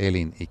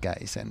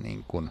elinikäisen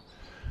niin kuin,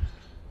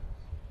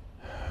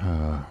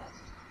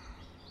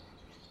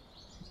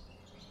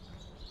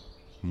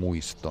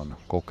 muiston,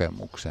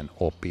 kokemuksen,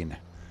 opin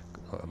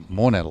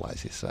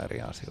monenlaisissa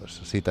eri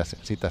asioissa.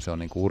 Sitä se on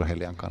niin kuin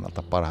urheilijan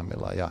kannalta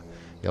parhaimmillaan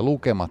ja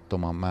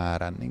lukemattoman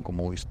määrän niin kuin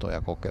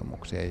muistoja,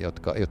 kokemuksia,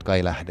 jotka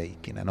ei lähde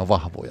ikinä. Ne on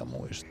vahvoja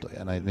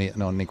muistoja.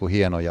 Ne on niin kuin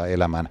hienoja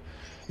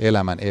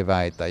elämän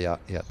eväitä ja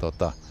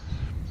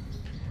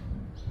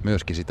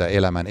myöskin sitä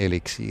elämän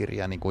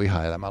eliksiiriä niin kuin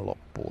ihan elämän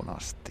loppuun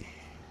asti.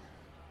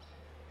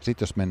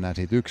 Sitten jos mennään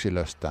siitä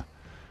yksilöstä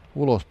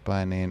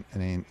ulospäin,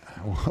 niin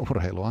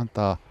urheilu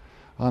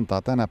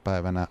antaa tänä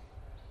päivänä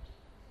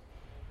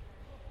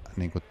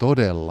niin kuin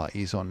todella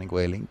ison niin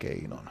kuin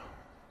elinkeinon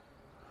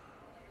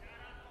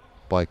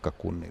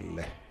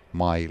paikkakunnille,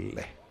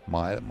 maille,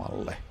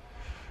 maailmalle.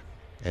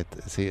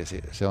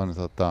 Se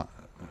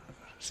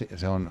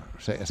on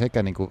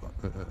sekä niin kuin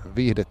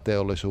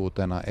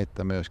viihdeteollisuutena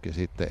että myöskin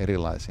sitten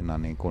erilaisina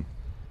niin kuin,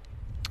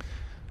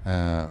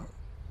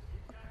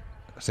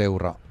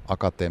 seura,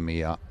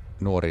 akatemia,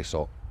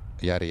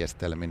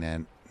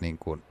 nuorisojärjestelmineen, niin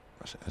kuin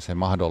se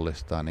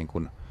mahdollistaa niin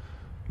kuin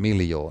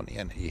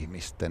miljoonien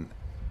ihmisten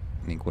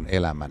niin kuin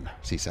elämän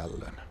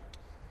sisällön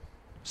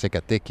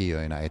sekä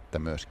tekijöinä että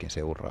myöskin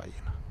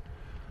seuraajina.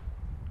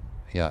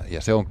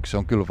 Ja se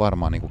on kyllä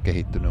varmaan niin kuin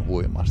kehittynyt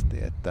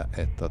huimasti, että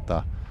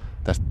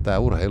tämä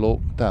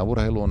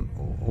urheilun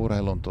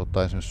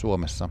esimerkiksi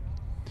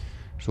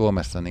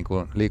Suomessa niin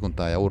kuin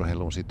liikuntaan ja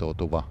urheiluun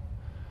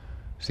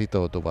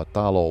sitoutuva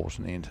talous,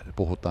 niin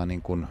puhutaan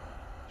niin kuin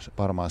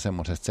varmaan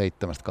semmoisesta 7-8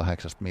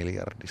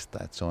 miljardista,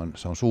 että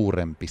se on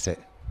suurempi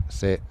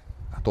se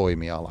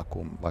toimiala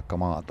kuin vaikka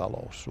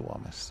maatalous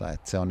Suomessa.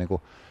 Että se on niin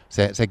kuin,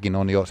 sekin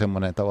on jo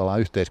semmoinen tavallaan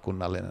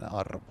yhteiskunnallinen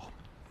arvo.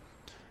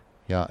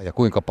 Ja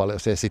kuinka paljon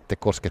se sitten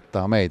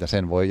koskettaa meitä,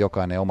 sen voi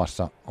jokainen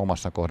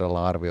omassa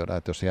kohdallaan arvioida,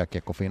 että jos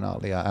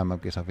jääkiekkofinaalia ja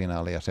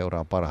MM-kisafinaalia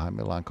seuraa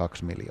parhaimmillaan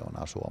 2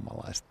 miljoonaa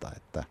suomalaista,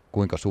 että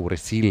kuinka suuri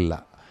sillä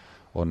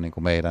on niin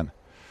kuin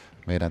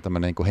meidän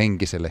tämmöinen niin kuin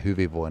henkiselle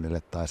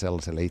hyvinvoinnille tai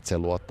sellaiselle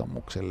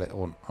itseluottamukselle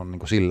on niin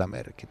kuin sillä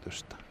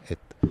merkitystä,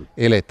 että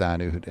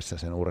eletään yhdessä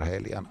sen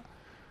urheilijan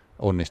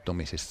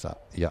onnistumisissa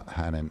ja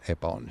hänen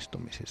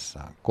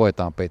epäonnistumisissaan.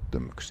 Koetaan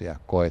pettymyksiä,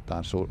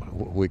 koetaan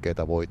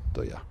huikeita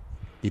voittoja.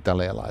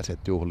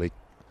 Italialaiset juhli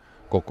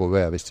koko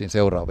yö vissiin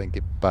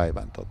seuraavinkin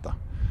päivän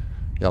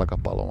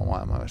jalkapallon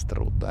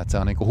maailmanmestaruutta. Että se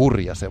on niin kuin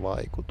hurja se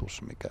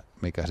vaikutus,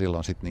 mikä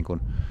silloin sitten niin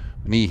kuin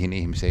niihin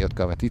ihmisiin,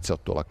 jotka eivät itse ole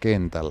tuolla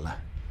kentällä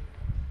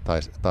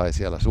tai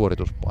siellä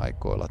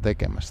suorituspaikoilla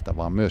tekemässä sitä,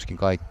 vaan myöskin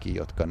kaikki,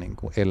 jotka niin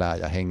kuin elää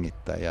ja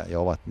hengittää ja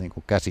ovat niin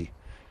kuin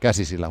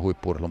käsi sillä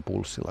huippu-urheilun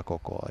pulssilla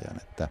koko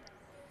ajan.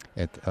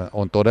 Että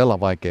on todella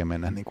vaikea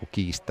mennä niin kuin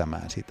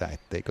kiistämään sitä,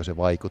 etteikö se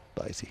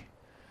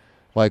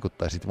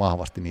vaikuttaisi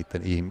vahvasti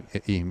niiden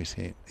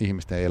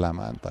ihmisten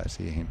elämään tai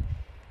siihen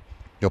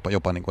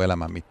jopa niin kuin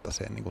elämän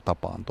mittaiseen niin kuin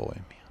tapaan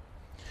toimia.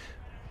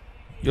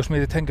 Jos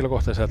mietit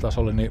henkilökohtaisella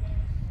tasolla, niin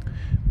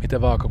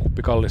miten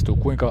vaakakuppi kallistuu?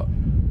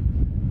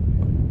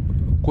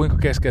 Kuinka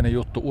keskeinen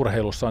juttu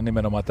urheilussa on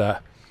nimenomaan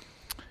tämä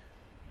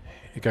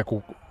ikään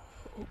kuin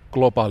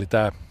globaali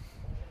tämä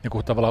niin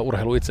kuin tavallaan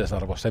urheilu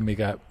itseisarvo, se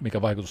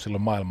mikä vaikutus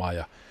silloin maailmaan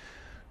ja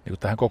niin kuin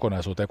tähän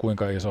kokonaisuuteen,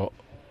 kuinka iso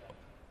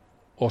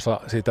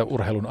osa siitä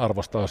urheilun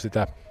arvosta on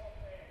sitä,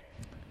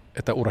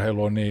 että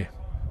urheilu on niin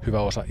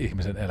hyvä osa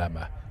ihmisen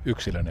elämää,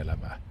 yksilön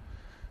elämää,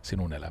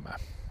 sinun elämää?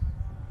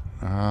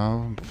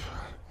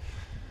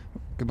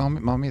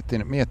 Mä oon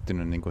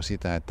miettinyt niin kuin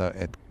sitä, että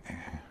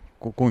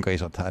kuinka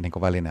iso tämä niin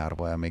kuin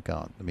välinearvo ja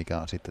mikä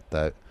on sitten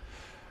tämä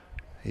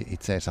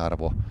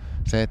itseisarvo.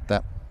 Se,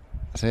 että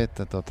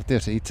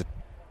tietysti itse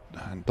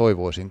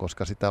toivoisin,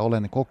 koska sitä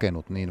olen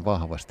kokenut niin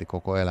vahvasti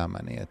koko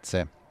elämäni, että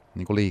se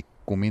niin kuin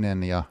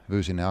liikkuminen ja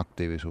fyysinen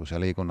aktiivisuus ja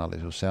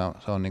liikunnallisuus, se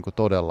on niin kuin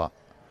todella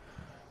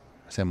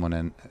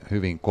semmoinen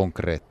hyvin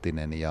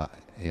konkreettinen ja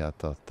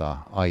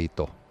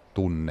aito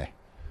tunne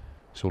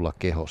sulla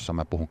kehossa.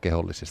 Mä puhun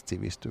kehollisesta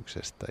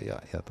sivistyksestä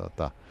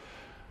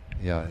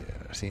ja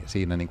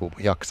siinä niin kuin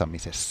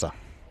jaksamisessa,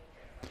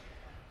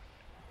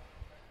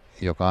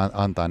 joka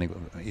antaa niin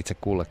kuin itse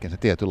kullekin se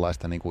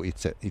tietynlaista niin kuin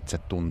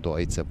itsetuntoa,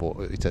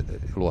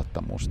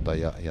 itseluottamusta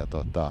ja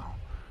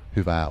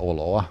hyvää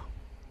oloa.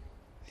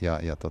 Ja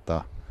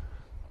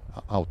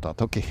auttaa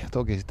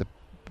toki sitten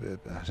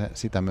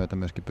sitä myötä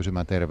myöskin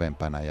pysymään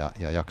terveempänä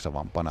ja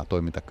jaksavampana,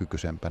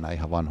 toimintakykyisempänä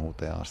ihan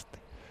vanhuuteen asti.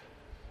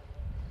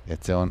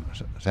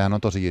 Sehän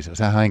on tosi iso,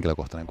 sehän on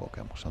henkilökohtainen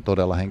kokemus, se on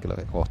todella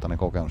henkilökohtainen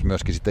kokemus.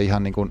 Myöskin sitten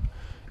ihan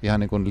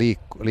niin kuin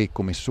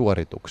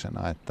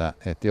liikkumissuorituksena, että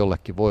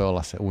jollekin voi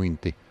olla se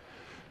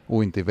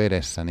uinti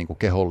vedessä niin kuin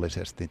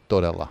kehollisesti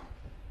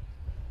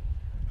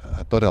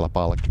todella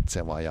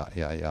palkitseva ja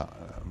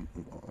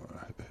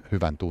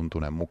hyvän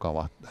tuntunen,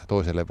 mukava.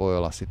 Toiselle voi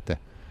olla sitten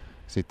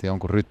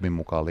jonkun rytmin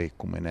mukaan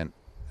liikkuminen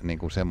niin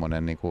kuin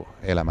semmoinen niin kuin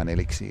elämän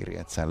eliksiiri,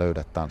 että sä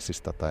löydät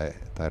tanssista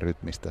tai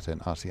rytmistä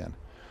sen asian.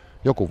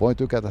 Joku voi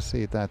tykätä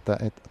siitä, että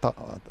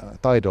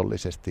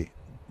taidollisesti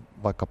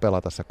vaikka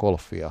pelatessa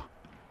golfia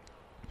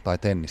tai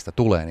tennistä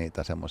tulee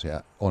niitä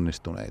semmoisia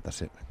onnistuneita.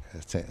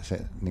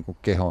 Se niin kuin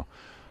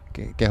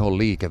kehon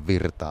liike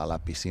virtaa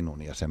läpi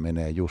sinun ja se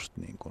menee just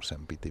niin kuin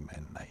sen piti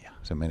mennä ja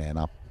se menee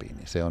nappiin.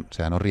 Niin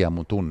sehän on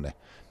riemun tunne,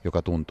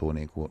 joka tuntuu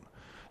niin kuin,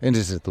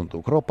 ensin se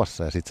tuntuu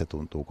kropassa ja sitten se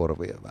tuntuu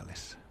korvien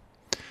välissä.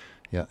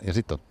 Ja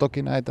sitten on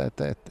toki näitä,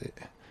 että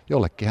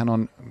jollekinhan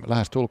on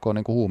lähestulkoon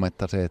niin kuin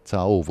huumetta se, että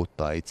saa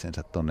uuvuttaa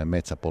itsensä tuonne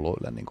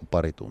metsäpoluille niin kuin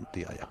pari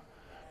tuntia ja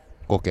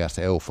kokea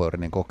se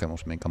euforinen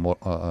kokemus, minkä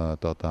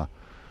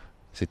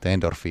sitten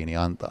endorfiini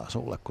antaa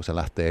sulle, kun se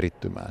lähtee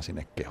erittymään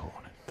sinne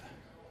kehoon.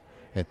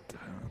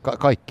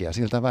 Kaikkia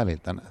siltä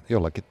väliltä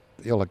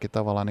jollakin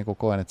tavalla niin kuin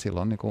koen, että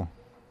sillä on niin kuin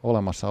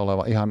olemassa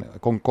oleva, ihan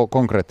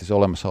konkreettisesti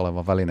olemassa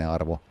oleva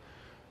välinearvo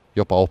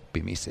jopa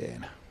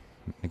oppimiseen.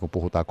 Niin kuin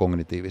puhutaan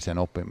kognitiivisen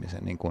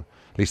oppimisen niin kuin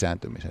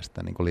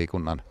lisääntymisestä niin kuin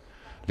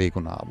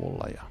liikunnan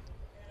avulla.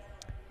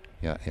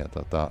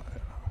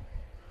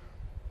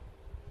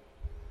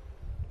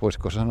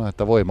 Voisiko sanoa,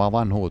 että voimaa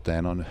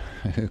vanhuuteen on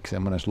yksi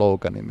semmoinen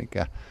slogani,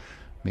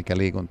 mikä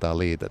liikuntaan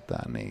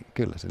liitetään, niin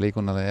kyllä se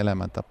liikunnallinen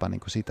elämäntapa niin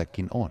kuin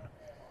sitäkin on.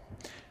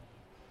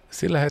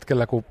 Sillä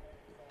hetkellä, kun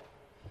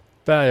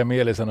pää ja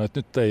mieli sanoo, että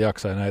nyt ei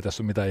jaksa enää, ei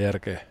tässä ole mitään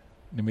järkeä,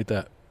 niin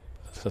mitä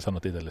sä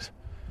sanot itsellesi?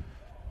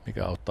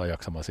 Mikä auttaa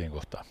jaksamaan siinä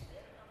kohtaa?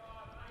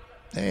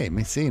 Ei,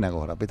 siinä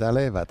kohdassa pitää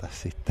levätä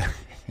sitten.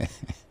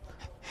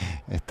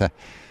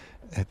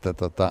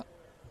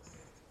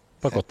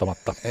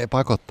 Pakottamatta.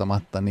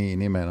 Pakottamatta, niin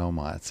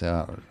nimenomaan.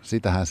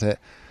 Sitähän se,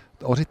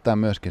 osittain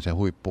myöskin se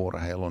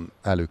huippu-urheilun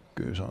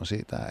älykkyys on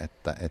sitä,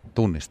 että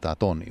tunnistaa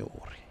ton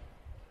juuri.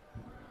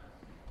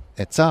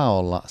 Että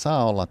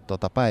saa olla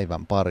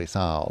päivän pari,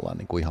 saa olla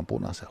niin kuin ihan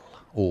punaisella,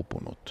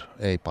 uupunut,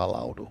 ei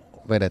palaudu,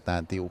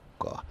 vedetään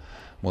tiukkaa.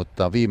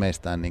 Mutta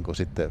viimeistään niin kuin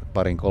sitten 2-3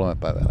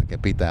 päivän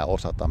jälkeen pitää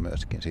osata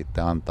myöskin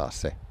sitten antaa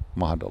se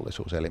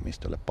mahdollisuus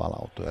elimistölle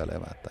palautua ja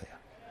levätä. Ja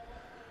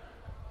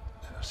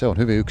se on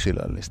hyvin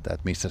yksilöllistä,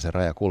 että missä se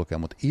raja kulkee,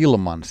 mutta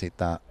ilman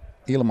sitä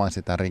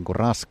niin kuin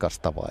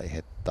raskasta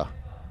vaihetta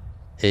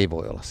ei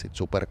voi olla sit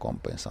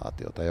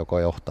superkompensaatiota, joka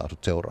johtaa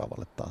sut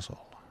seuraavalle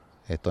tasolle.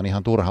 Että on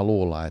ihan turha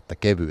luulla, että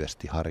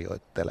kevyesti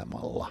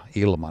harjoittelemalla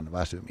ilman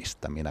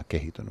väsymistä minä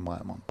kehityn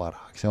maailman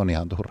parhaaksi. Se on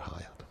ihan turha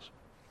ajatus.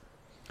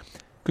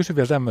 Kysy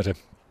vielä tämmöisen.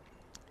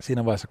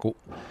 Siinä vaiheessa, kun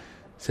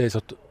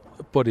seisot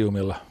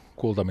podiumilla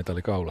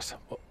kultamitali kaulassa,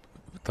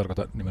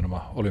 tarkoitan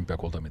nimenomaan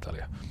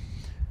olympiakultamitalia,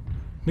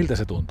 miltä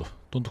se tuntui?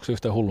 Tuntuiko se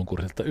yhtään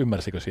hullunkursilta?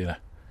 Ymmärsikö siinä?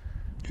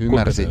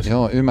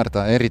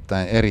 Ymmärtää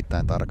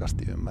erittäin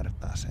tarkasti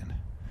ymmärtää sen.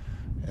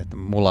 Et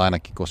mulla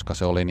ainakin, koska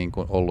se oli niin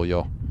kuin ollut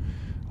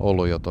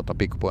jo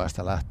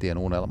pikkupojasta lähtien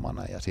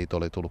unelmana ja siitä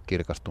oli tullut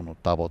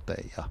kirkastunut tavoite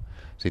ja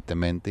sitten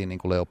mentiin niin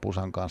kuin Leo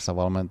Pusan kanssa,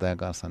 valmentajan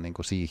kanssa niin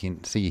kuin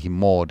siihen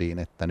moodiin,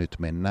 että nyt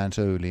mennään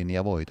Söyliin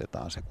ja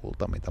voitetaan se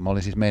kultamita. Mä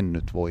olin siis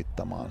mennyt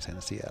voittamaan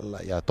sen siellä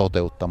ja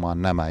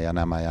toteuttamaan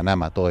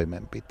nämä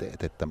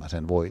toimenpiteet, että mä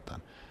sen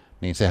voitan.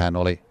 Niin sehän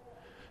oli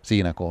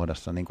siinä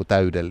kohdassa niin kuin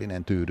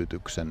täydellinen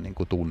tyydytyksen niin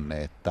kuin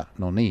tunne, että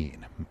no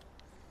niin,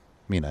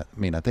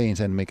 minä tein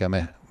sen,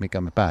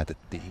 mikä me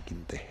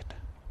päätettiinkin tehdä.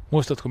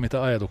 Muistatko,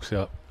 mitä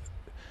ajatuksia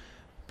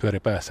pyöri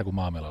päässä, kun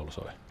Maamelaulu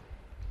soi?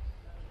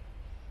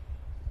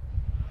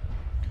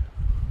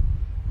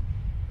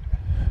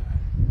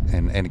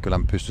 En kyllä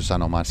pysty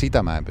sanomaan,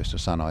 sitä mä en pysty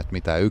sanoa, että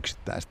mitään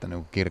yksittäistä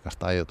niin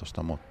kirkasta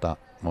ajatusta, mutta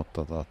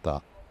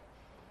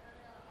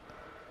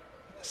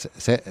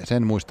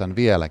sen muistan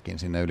vieläkin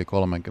sinne yli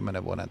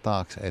 30 vuoden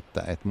taakse,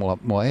 että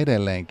mua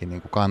edelleenkin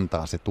niin kuin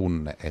kantaa se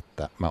tunne,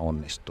 että mä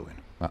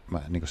onnistuin.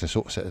 Niin kuin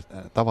se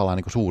tavallaan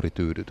niin kuin suuri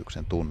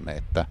tyydytyksen tunne,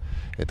 että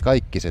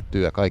kaikki se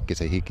työ, kaikki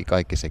se hiki,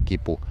 kaikki se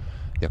kipu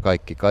ja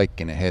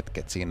kaikki ne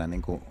hetket siinä,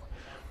 niin kuin,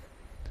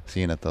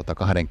 siinä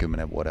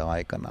 20 vuoden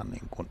aikana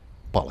niin kuin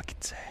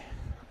palkitsee.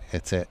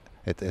 Että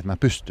mä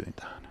pystyin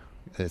tähän.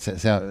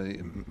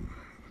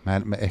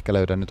 Mä ehkä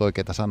löydän nyt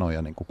oikeita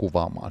sanoja niin kuin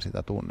kuvaamaan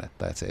sitä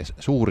tunnetta. Että se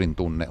suurin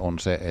tunne on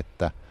se,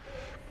 että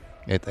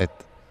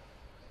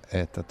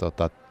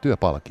työ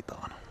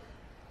palkitaan.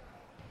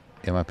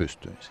 Ja mä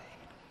pystyin siihen.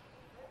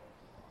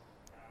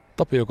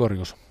 Tapio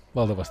Korjus,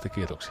 valtavasti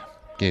kiitoksia.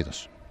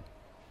 Kiitos.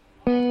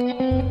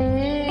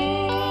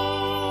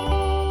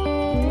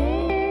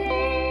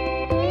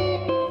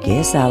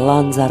 Kesä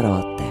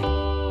Lanzarote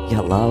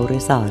ja Lauri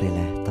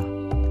Saarilehto.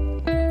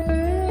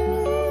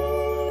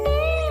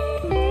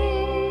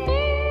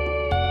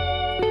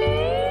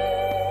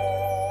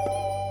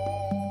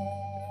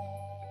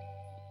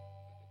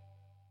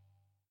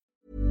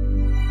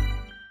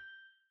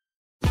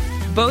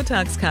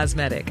 Botox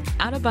Cosmetic,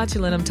 out of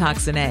botulinum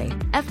toxin A,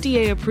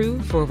 FDA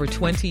approved for over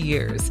 20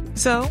 years.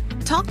 So,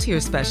 talk to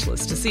your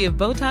specialist to see if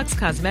Botox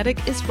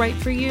Cosmetic is right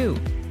for you.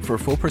 For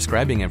full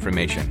prescribing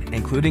information,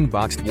 including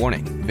boxed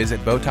warning,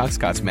 visit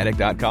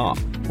BotoxCosmetic.com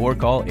or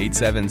call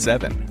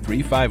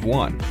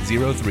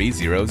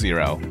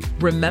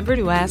 877-351-0300. Remember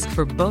to ask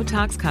for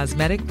Botox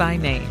Cosmetic by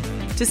name.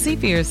 To see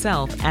for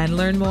yourself and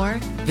learn more,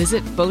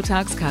 visit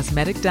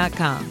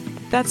BotoxCosmetic.com.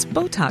 That's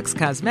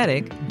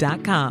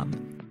BotoxCosmetic.com.